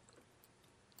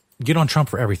get on Trump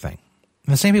for everything.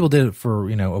 And the same people did it for,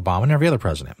 Obama and every other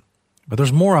president. But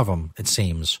there's more of them, it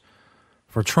seems,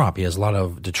 for Trump. He has a lot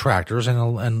of detractors,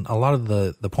 and a lot of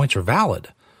the points are valid.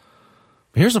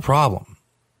 But here's the problem.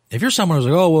 If you're someone who's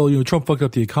like, oh, well, Trump fucked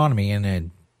up the economy,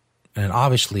 and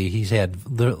obviously he's had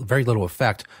very little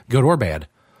effect, good or bad,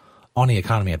 on the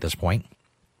economy at this point.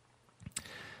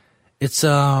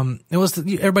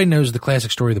 Everybody knows the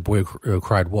classic story of the boy who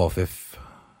cried wolf. If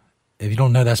you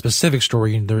don't know that specific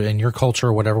story in your culture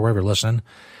or whatever, wherever you're listening,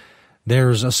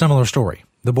 there's a similar story.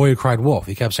 The boy who cried wolf.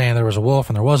 He kept saying there was a wolf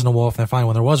and there wasn't a wolf. And then finally,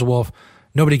 when there was a wolf,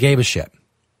 nobody gave a shit.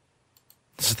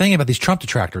 It's the thing about these Trump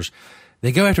detractors.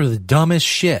 They go after the dumbest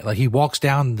shit. Like he walks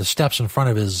down the steps in front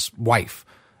of his wife,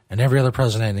 and every other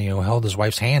president, held his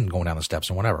wife's hand going down the steps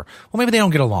and whatever. Well, maybe they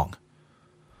don't get along.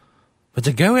 But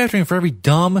to go after him for every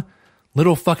dumb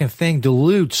little fucking thing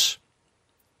dilutes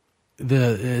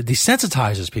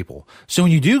desensitizes people. So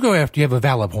when you do go after, you have a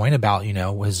valid point about,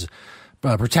 his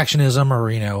protectionism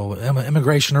or,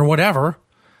 immigration or whatever,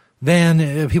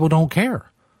 then people don't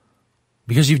care.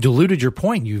 Because you've diluted your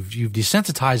point. You've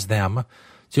desensitized them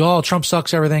to, Trump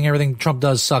sucks, everything Trump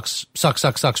does sucks,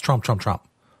 Trump.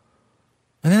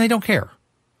 And then they don't care.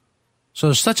 So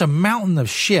there's such a mountain of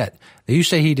shit that you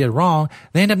say he did wrong,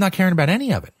 they end up not caring about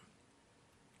any of it.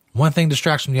 One thing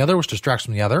distracts from the other, which distracts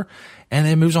from the other, and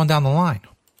it moves on down the line.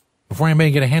 Before anybody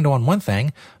can get a handle on one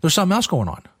thing, there's something else going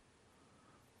on.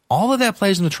 All of that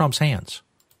plays into Trump's hands.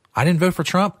 I didn't vote for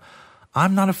Trump.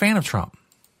 I'm not a fan of Trump.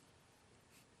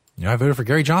 I voted for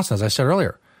Gary Johnson, as I said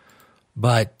earlier.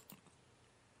 But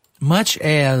much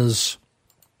as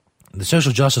the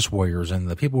social justice warriors and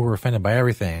the people who were offended by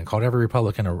everything and called every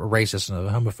Republican a racist and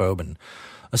a homophobe and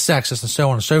a sexist and so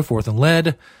on and so forth, and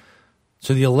led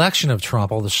to the election of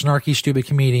Trump, all the snarky, stupid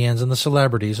comedians and the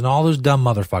celebrities and all those dumb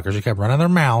motherfuckers who kept running their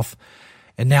mouth,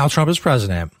 and now Trump is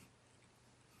president,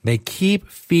 they keep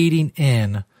feeding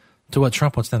in to what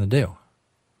Trump wants them to do.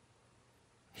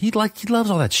 He loves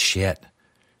all that shit.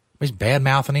 He's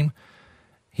bad-mouthing him.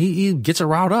 He gets it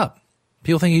riled up.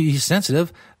 People think he's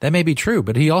sensitive. That may be true,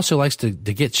 but he also likes to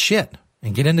get shit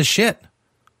and get into shit.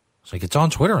 So he gets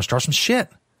on Twitter and starts some shit.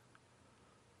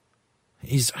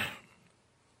 He's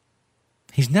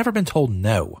never been told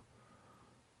no.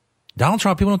 Donald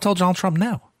Trump, people don't tell Donald Trump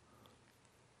no.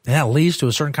 And that leads to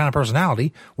a certain kind of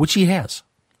personality, which he has.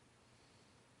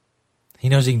 He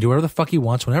knows he can do whatever the fuck he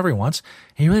wants, whenever he wants,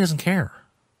 and he really doesn't care.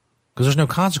 Because there's no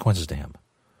consequences to him.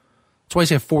 That's why he's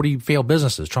had 40 failed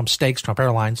businesses. Trump Steaks, Trump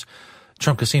Airlines,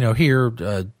 Trump Casino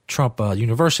here, Trump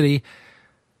University.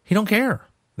 He don't care.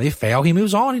 They fail, he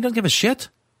moves on. He doesn't give a shit.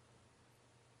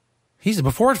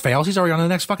 Before it fails, he's already on to the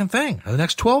next fucking thing, or the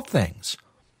next 12 things.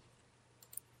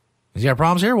 Has he got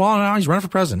problems here? Well, now he's running for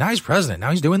president. Now he's president.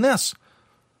 Now he's doing this.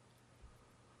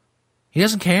 He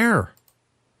doesn't care.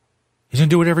 He's going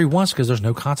to do whatever he wants because there's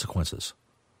no consequences.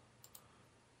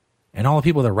 And all the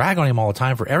people that rag on him all the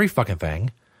time for every fucking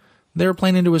thing, they're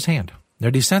playing into his hand.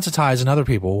 They're desensitizing other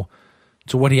people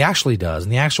to what he actually does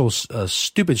and the actual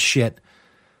stupid shit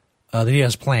that he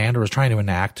has planned or is trying to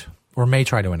enact or may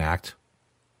try to enact.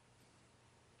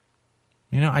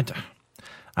 I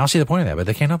don't see the point of that, but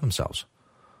they can't help themselves.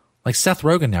 Like Seth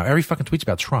Rogen now, every fucking tweet's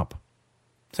about Trump.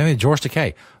 Same thing with George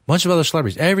Takei. A bunch of other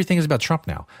celebrities. Everything is about Trump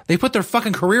now. They put their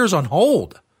fucking careers on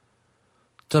hold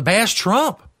to bash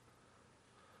Trump.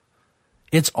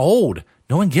 It's old.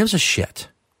 No one gives a shit.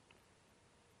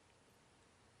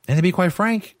 And to be quite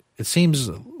frank, it seems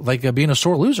like being a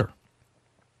sore loser.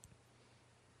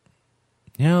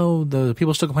 The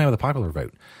people still complain about the popular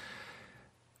vote.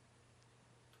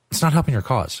 It's not helping your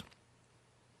cause.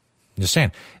 I'm just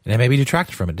saying. And it may be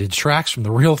detracted from it. It detracts from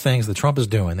the real things that Trump is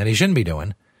doing that he shouldn't be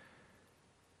doing.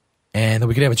 And that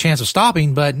we could have a chance of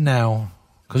stopping, but no.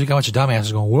 Because we got a bunch of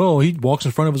dumbasses going, well, he walks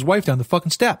in front of his wife down the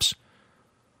fucking steps.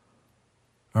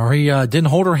 Or he didn't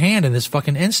hold her hand in this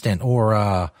fucking instant.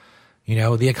 Or,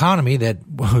 the economy that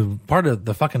part of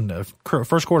the fucking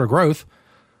first quarter growth,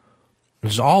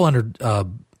 which is all under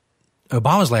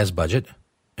Obama's last budget.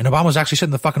 And Obama was actually sitting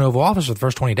in the fucking Oval Office for the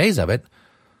first 20 days of it.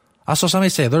 I saw somebody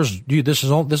say, this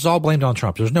is all blamed on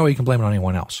Trump. There's no way you can blame it on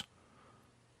anyone else.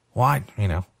 Why?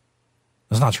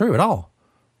 That's not true at all.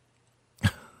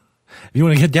 If you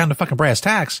want to get down to fucking brass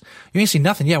tacks, you ain't seen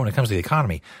nothing yet when it comes to the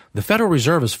economy. The Federal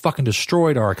Reserve has fucking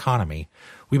destroyed our economy.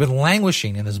 We've been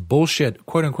languishing in this bullshit,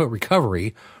 quote-unquote,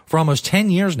 recovery for almost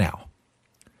 10 years now.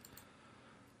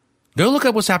 Go look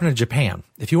up what's happening in Japan.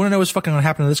 If you want to know what's fucking going to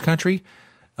happen to this country,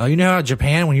 you know how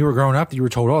Japan, when you were growing up, you were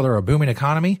told, oh, they're a booming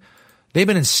economy? They've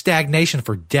been in stagnation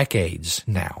for decades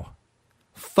now.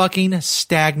 Fucking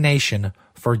stagnation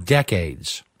for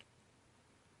decades.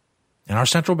 And our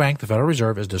central bank, the Federal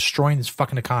Reserve, is destroying this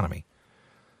fucking economy.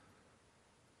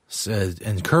 It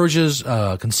encourages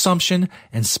consumption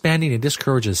and spending. It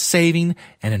discourages saving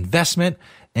and investment.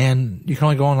 And you can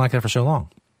only go on like that for so long.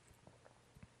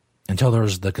 Until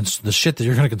there's the shit that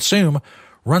you're going to consume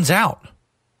runs out.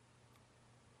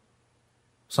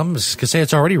 Some could say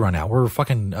it's already run out.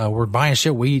 We're buying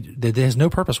shit that has no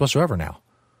purpose whatsoever now.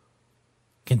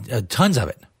 Tons of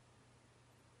it.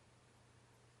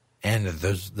 And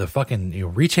the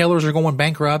fucking retailers are going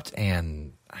bankrupt,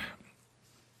 and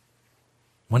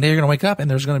one day you're going to wake up and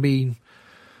there's going to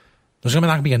not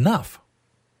going to be enough.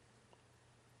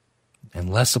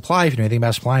 And less supply, if you know anything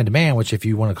about supply and demand, which if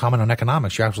you want to comment on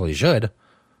economics, you absolutely should.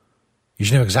 You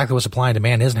should know exactly what supply and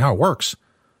demand is and how it works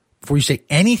before you say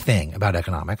anything about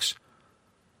economics.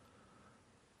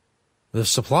 The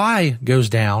supply goes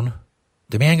down,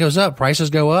 demand goes up, prices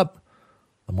go up.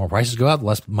 The more prices go up, the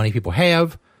less money people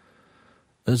have.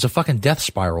 There's a fucking death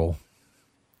spiral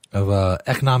of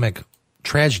economic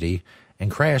tragedy and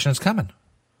crash, and it's coming.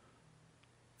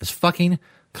 It's fucking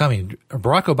coming.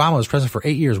 Barack Obama was president for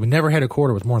 8 years. We never had a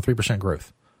quarter with more than 3%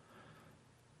 growth.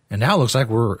 And now it looks like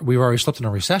we've already slipped in a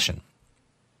recession.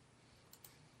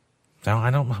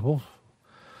 So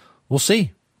we'll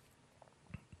see.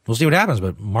 We'll see what happens,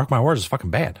 but mark my words, it's fucking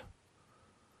bad.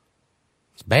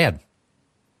 It's bad.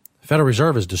 The Federal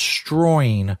Reserve is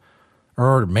destroying,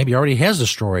 or maybe already has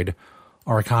destroyed,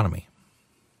 our economy.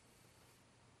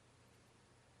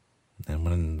 And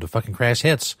when the fucking crash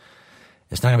hits,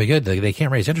 it's not going to be good. They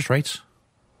can't raise interest rates.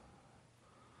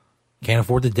 Can't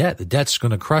afford the debt. The debt's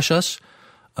going to crush us.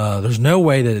 There's no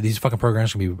way that these fucking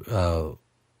programs can be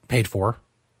paid for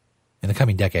in the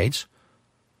coming decades,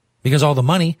 because all the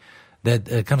money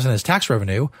that comes in as tax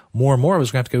revenue, more and more of it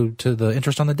is going to have to go to the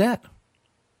interest on the debt.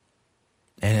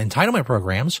 And entitlement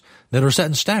programs that are set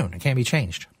in stone and can't be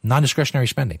changed. Non-discretionary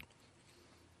spending.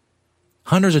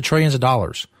 Hundreds of trillions of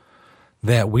dollars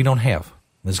that we don't have.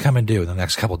 That's coming due in the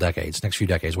next couple decades, next few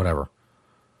decades, whatever.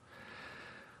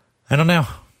 I don't know.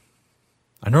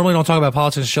 I normally don't talk about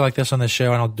politics and shit like this on this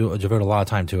show. I don't devote a lot of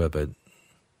time to it, but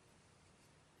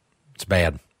it's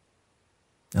bad.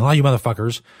 And a lot of you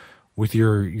motherfuckers with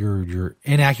your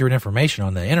inaccurate information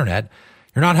on the internet,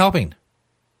 you're not helping.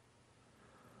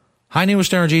 High Noon with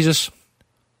Stoner Jesus.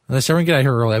 Let's everyone get out of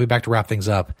here early. I'll be back to wrap things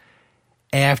up.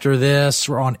 After this,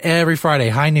 we're on every Friday,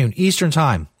 high noon Eastern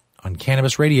Time on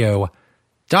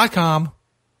CannabisRadio.com.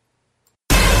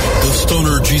 The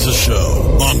Stoner Jesus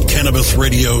Show on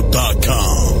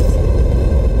CannabisRadio.com.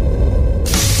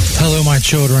 Hello, my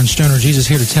children. Stoner Jesus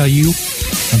here to tell you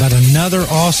about another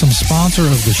awesome sponsor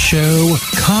of the show,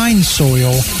 Kind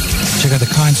Soil. Check out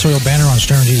the Kind Soil banner on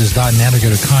StonerJesus.net or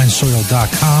go to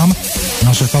KindSoil.com. And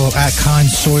also follow at Kind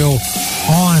Soil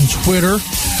on Twitter.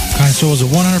 Kind Soil is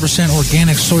a 100%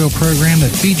 organic soil program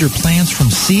that feeds your plants from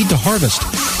seed to harvest.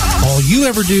 All you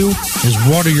ever do is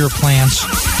water your plants.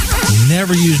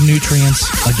 Never use nutrients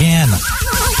again.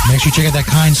 Make sure you check out that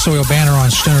Kind Soil banner on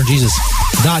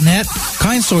StonerJesus.net.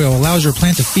 Kind Soil allows your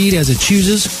plant to feed as it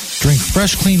chooses, drink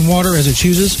fresh, clean water as it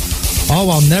chooses, all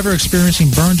while never experiencing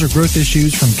burns or growth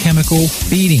issues from chemical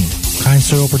feeding. Kind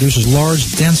Soil produces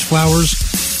large, dense flowers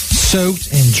soaked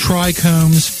in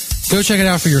trichomes. Go check it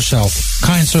out for yourself,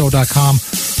 kindsoil.com,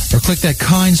 or click that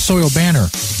Kind Soil banner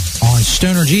on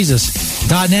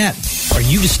StonerJesus.net. Are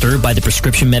you disturbed by the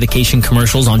prescription medication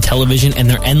commercials on television and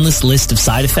their endless list of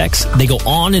side effects? They go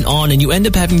on, and you end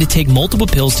up having to take multiple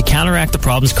pills to counteract the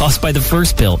problems caused by the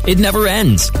first pill. It never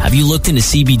ends. Have you looked into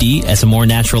CBD as a more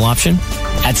natural option?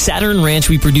 At Saturn Ranch,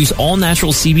 we produce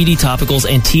all-natural CBD topicals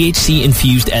and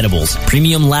THC-infused edibles.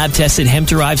 Premium lab-tested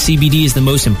hemp-derived CBD is the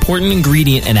most important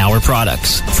ingredient in our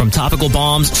products. From topical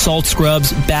balms, salt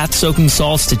scrubs, bath-soaking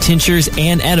salts to tinctures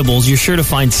and edibles, you're sure to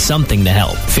find something to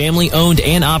help. Family-owned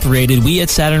and operated, we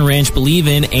at Saturn Ranch believe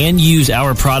in and use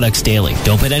our products daily.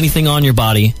 Don't put anything on your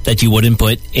body that you wouldn't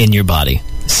put in your body.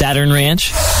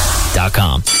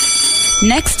 SaturnRanch.com.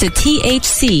 Next to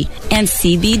THC and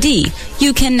CBD,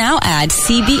 you can now add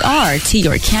CBR to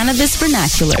your cannabis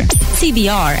vernacular.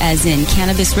 CBR as in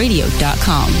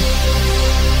CannabisRadio.com.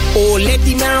 Oh, let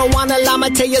the marijuana llama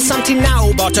tell you something now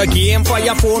about a game for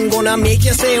your phone gonna make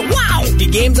you say, wow! The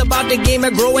game's about the game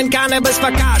of growing cannabis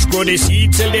for cash. Grow the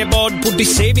seed till they bud, put the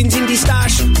savings in the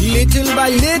stash. Little by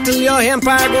little, your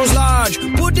empire grows large.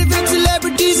 Put the big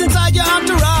celebrities inside your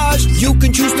entourage. You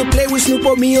can choose to play with Snoop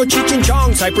or me or Cheech and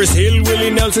Chong, Cypress Hill, Willie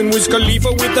Nelson, Wiz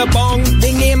Khalifa with a bong.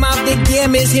 The name of the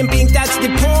game is Hemp Inc., that's the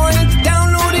point.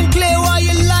 Download and play while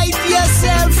you light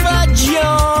yourself a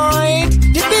joint.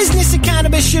 The business of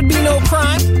cannabis should be no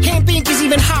crime. Hemp Inc. is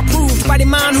even hot-proofed by the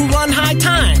man who run High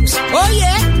Times. Oh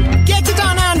yeah? Get it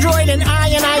on Android and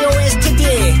iOS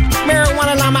today.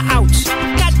 Marijuana llama out.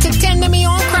 Got to tend to me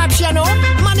own crops, you know.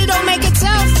 Money don't make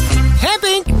itself. Hemp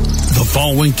Inc. The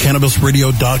following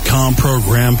CannabisRadio.com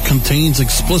program contains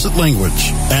explicit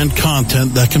language and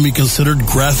content that can be considered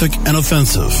graphic and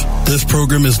offensive. This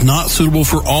program is not suitable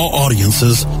for all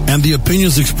audiences, and the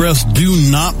opinions expressed do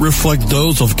not reflect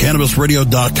those of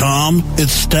CannabisRadio.com,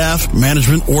 its staff,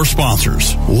 management, or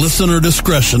sponsors. Listener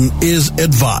discretion is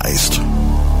advised.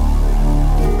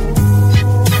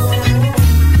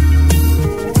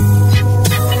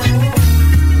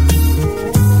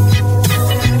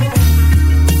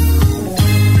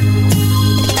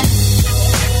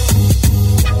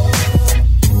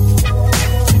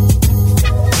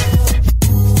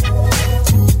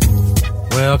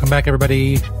 Welcome back,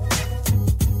 everybody.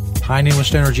 High Noon with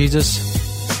Stoner Jesus.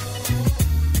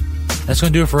 That's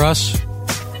going to do it for us.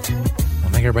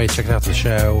 Well, thank everybody checking out the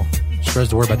show. Spreads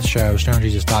the word about the show.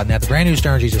 StonerJesus.net. The brand new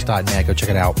StonerJesus.net. Go check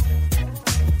it out.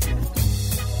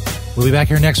 We'll be back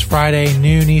here next Friday,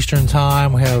 noon Eastern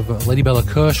Time. We have Lady Bella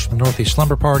Cush, the Northeast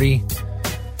Slumber Party,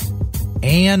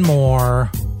 and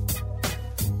more.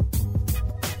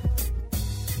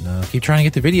 Keep trying to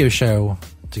get the video show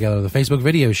together, the Facebook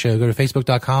video show. Go to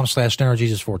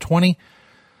facebook.com/StonerJesus420.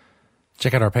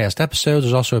 Check out our past episodes.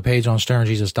 There's also a page on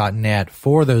stonerjesus.net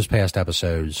for those past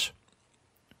episodes.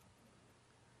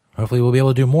 Hopefully we'll be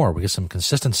able to do more. We get some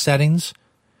consistent settings.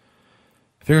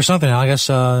 Figure something out. I guess,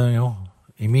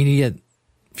 immediate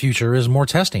future is more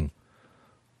testing.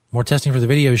 More testing for the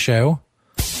video show.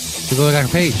 So go look at our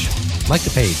page. Like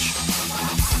the page.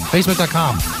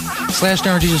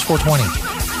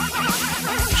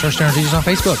 Facebook.com/StonerJesus420. Search Stoner Jesus on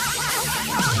Facebook.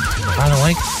 Find the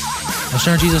link on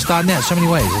stonerjesus.net. So many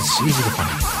ways. It's easy to find.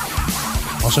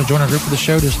 Also, join our group for the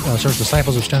show. Just search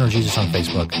Disciples of Stoner Jesus on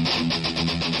Facebook.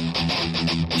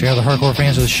 Check out the hardcore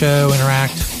fans of the show.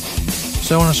 Interact.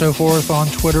 So on and so forth. On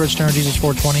Twitter at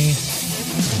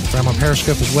StonerJesus420. I'm on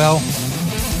Periscope as well.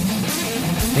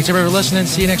 Thanks everybody for listening.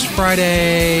 See you next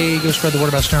Friday. Go spread the word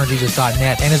about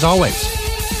stonerjesus.net. And as always,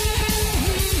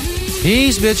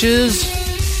 peace, bitches.